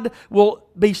God will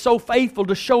be so faithful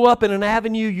to show up in an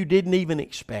avenue you didn't even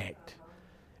expect.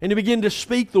 And He began to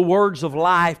speak the words of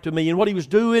life to me. And what He was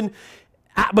doing,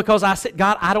 because I said,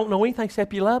 God, I don't know anything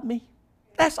except You love me.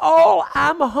 That's all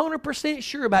I'm 100%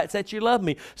 sure about, is that You love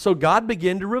me. So God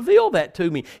began to reveal that to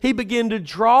me. He began to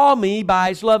draw me by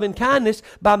His loving kindness,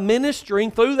 by ministering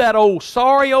through that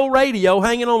sorry old radio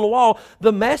hanging on the wall,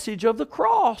 the message of the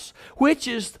cross, which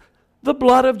is the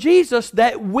blood of Jesus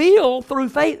that will, through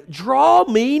faith, draw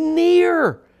me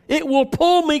near. It will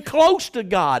pull me close to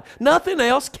God. Nothing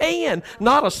else can.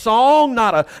 Not a song,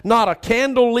 not a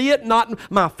candle lit, not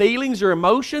my feelings or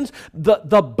emotions.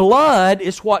 The blood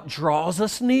is what draws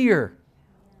us near.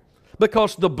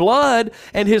 Because the blood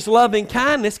and His loving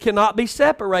kindness cannot be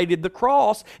separated. The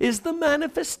cross is the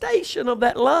manifestation of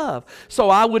that love. So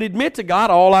I would admit to God,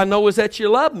 all I know is that You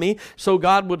love me. So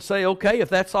God would say, okay, if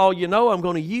that's all you know, I'm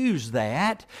going to use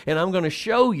that, and I'm going to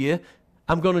show you,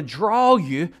 I'm going to draw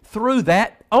you through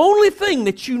that. Only thing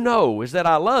that you know is that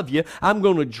I love you. I'm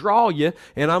going to draw you,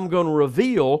 and I'm going to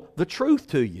reveal the truth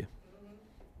to you.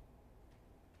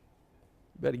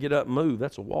 Better get up and move.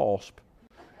 That's a wasp.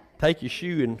 Take your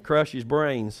shoe and crush his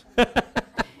brains.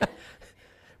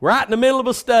 Right in the middle of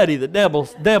a study, the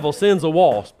devil sends a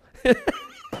wasp.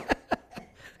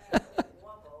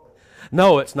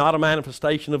 No, it's not a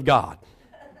manifestation of God.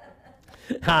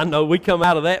 I know we come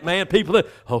out of that, man. People that,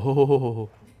 oh,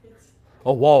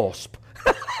 a wasp.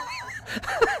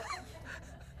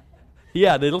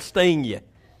 Yeah, it'll sting you.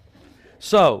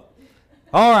 So,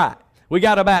 all right, we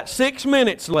got about 6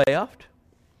 minutes left.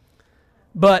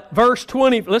 But verse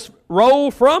 20, let's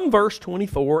roll from verse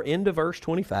 24 into verse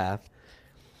 25.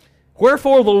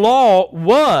 Wherefore the law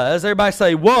was, everybody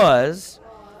say was.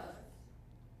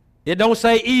 It don't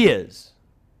say is.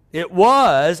 It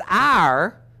was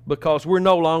our, because we're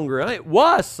no longer, it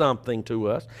was something to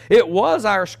us. It was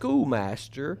our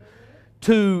schoolmaster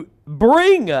to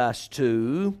bring us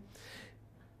to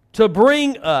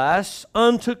bring us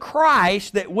unto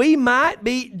Christ, that we might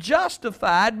be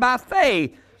justified by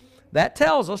faith. That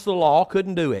tells us the law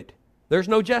couldn't do it. There's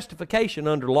no justification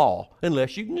under law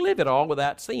unless you can live it all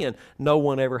without sin. No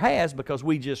one ever has, because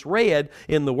we just read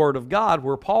in the Word of God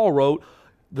where Paul wrote,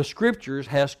 the Scriptures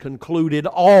has concluded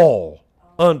all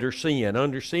under sin.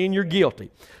 Under sin, you're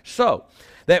guilty. So,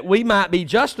 that we might be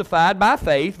justified by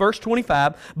faith, verse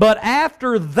 25, but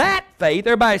after that faith,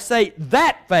 everybody say,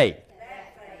 that faith.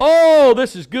 Oh,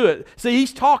 this is good. See,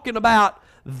 he's talking about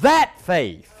that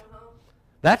faith.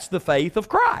 That's the faith of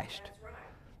Christ.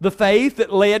 The faith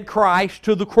that led Christ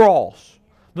to the cross.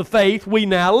 The faith we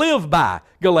now live by,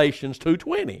 Galatians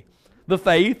 2:20. The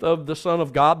faith of the Son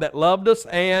of God that loved us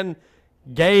and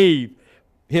gave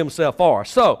himself for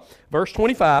us. So, verse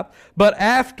 25, but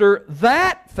after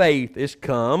that faith is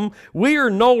come, we are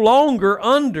no longer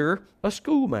under a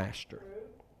schoolmaster.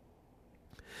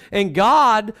 And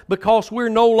God, because we're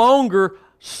no longer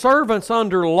servants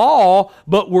under law,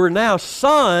 but we're now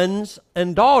sons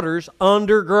and daughters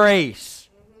under grace.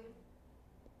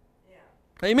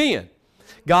 Amen.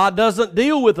 God doesn't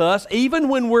deal with us, even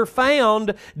when we're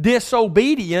found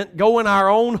disobedient, going our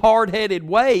own hard-headed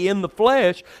way in the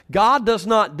flesh. God does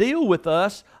not deal with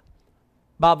us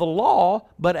by the law,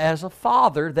 but as a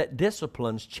father that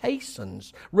disciplines,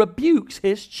 chastens, rebukes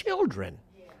his children.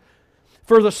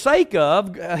 For the sake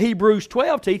of, Hebrews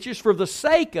 12 teaches, for the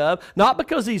sake of, not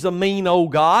because he's a mean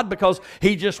old God, because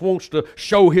he just wants to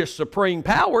show his supreme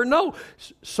power. No,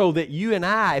 so that you and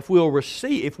I,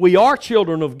 if we are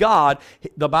children of God,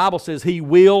 the Bible says he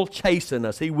will chasten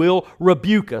us. He will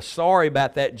rebuke us. Sorry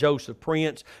about that, Joseph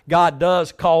Prince. God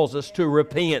does cause us to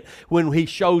repent when he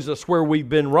shows us where we've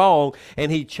been wrong.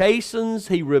 And he chastens,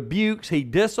 he rebukes, he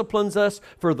disciplines us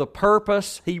for the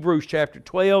purpose, Hebrews chapter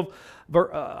 12,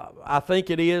 I think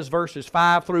it is verses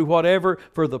 5 through whatever,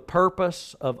 for the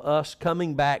purpose of us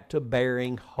coming back to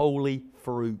bearing holy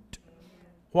fruit.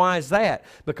 Why is that?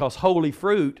 Because holy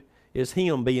fruit is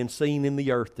him being seen in the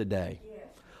earth today.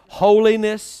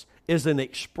 Holiness is an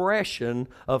expression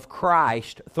of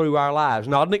Christ through our lives.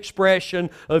 Not an expression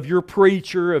of your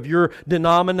preacher, of your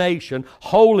denomination.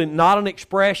 Holy, not an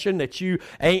expression that you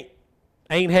ain't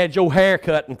had your hair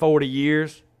cut in 40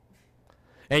 years.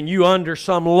 And you under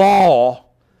some law.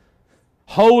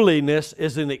 Holiness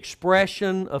is an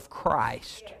expression of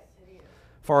Christ.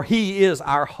 For he is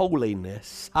our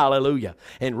holiness. Hallelujah.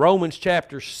 And Romans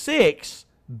chapter 6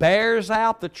 bears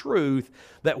out the truth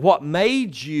that what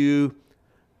made you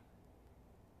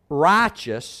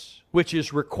righteous, which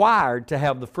is required to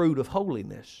have the fruit of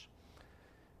holiness,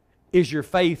 is your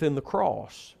faith in the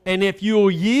cross. And if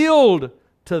you'll yield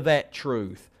to that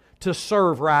truth, to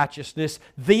serve righteousness,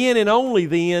 then and only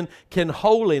then can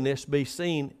holiness be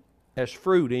seen as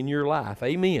fruit in your life.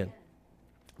 Amen.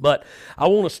 But I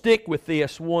want to stick with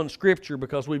this one scripture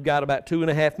because we've got about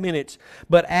 2.5 minutes.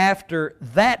 But after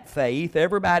that faith,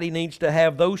 everybody needs to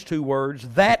have those two words,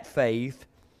 that faith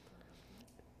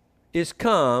is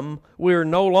come, we're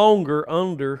no longer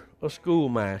under a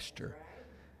schoolmaster.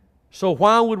 So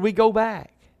why would we go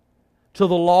back to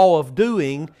the law of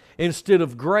doing instead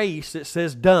of grace that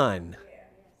says done?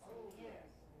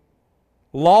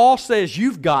 Law says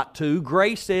you've got to.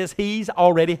 Grace says He's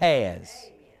already has.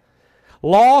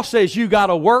 Law says you got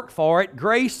to work for it.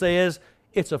 Grace says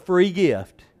it's a free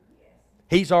gift.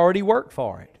 He's already worked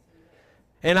for it.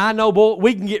 And I know, boy,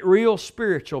 we can get real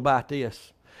spiritual about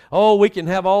this. Oh, we can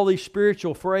have all these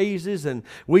spiritual phrases and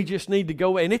we just need to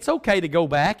go. And it's okay to go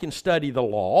back and study the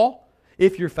law.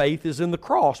 if your faith is in the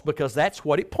cross, because that's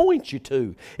what it points you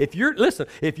to.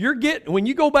 When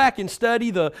you go back and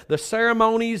study the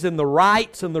ceremonies and the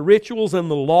rites and the rituals and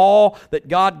the law that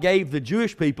God gave the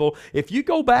Jewish people, if you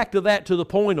go back to that to the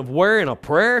point of wearing a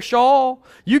prayer shawl,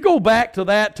 you go back to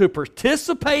that to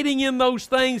participating in those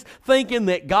things, thinking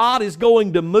that God is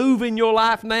going to move in your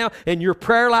life now and your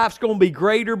prayer life's going to be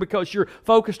greater because you're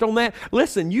focused on that.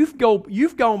 Listen, you've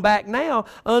gone back now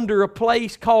under a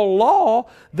place called law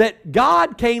that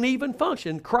God can't even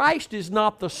function. Christ is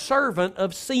not the servant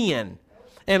of sin.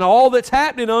 And all that's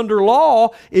happening under law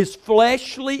is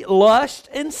fleshly lust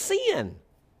and sin.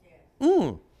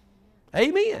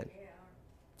 Amen.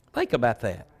 Think about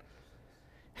that.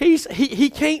 He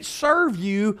can't serve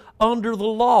you under the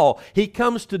law. He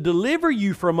comes to deliver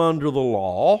you from under the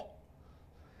law.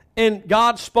 And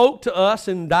God spoke to us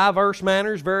in diverse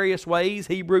manners, various ways,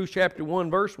 Hebrews chapter 1,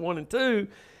 verse 1 and 2,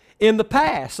 in the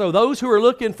past. So those who are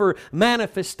looking for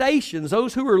manifestations,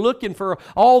 those who are looking for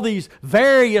all these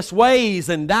various ways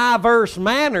and diverse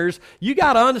manners, you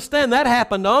got to understand that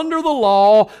happened under the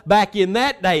law back in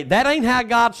that day. That ain't how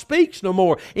God speaks no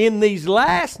more. In these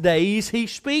last days, He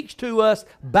speaks to us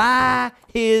by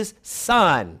His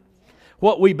Son.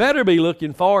 What we better be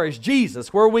looking for is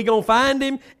Jesus. Where are we going to find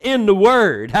Him? In the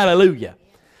Word. Hallelujah.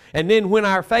 And then when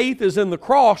our faith is in the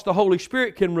cross, the Holy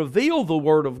Spirit can reveal the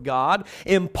Word of God,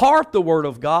 impart the Word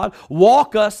of God,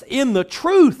 walk us in the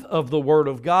truth of the Word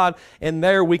of God, and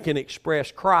there we can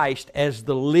express Christ as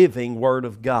the living Word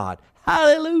of God.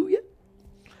 Hallelujah.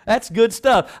 That's good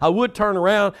stuff. I would turn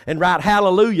around and write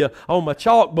hallelujah on my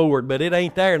chalkboard, but it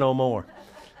ain't there no more.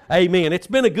 Amen. It's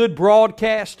been a good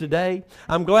broadcast today.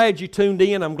 I'm glad you tuned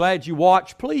in. I'm glad you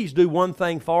watched. Please do one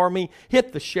thing for me.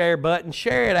 Hit the share button.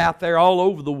 Share it out there all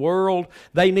over the world.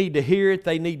 They need to hear it.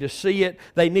 They need to see it.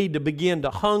 They need to begin to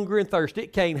hunger and thirst.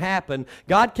 It can't happen.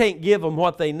 God can't give them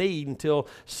what they need until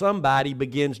somebody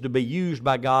begins to be used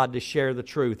by God to share the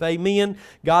truth. Amen.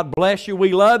 God bless you.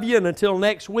 We love you. And until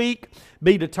next week,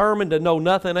 be determined to know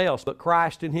nothing else but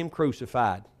Christ and Him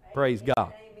crucified. Praise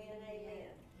God.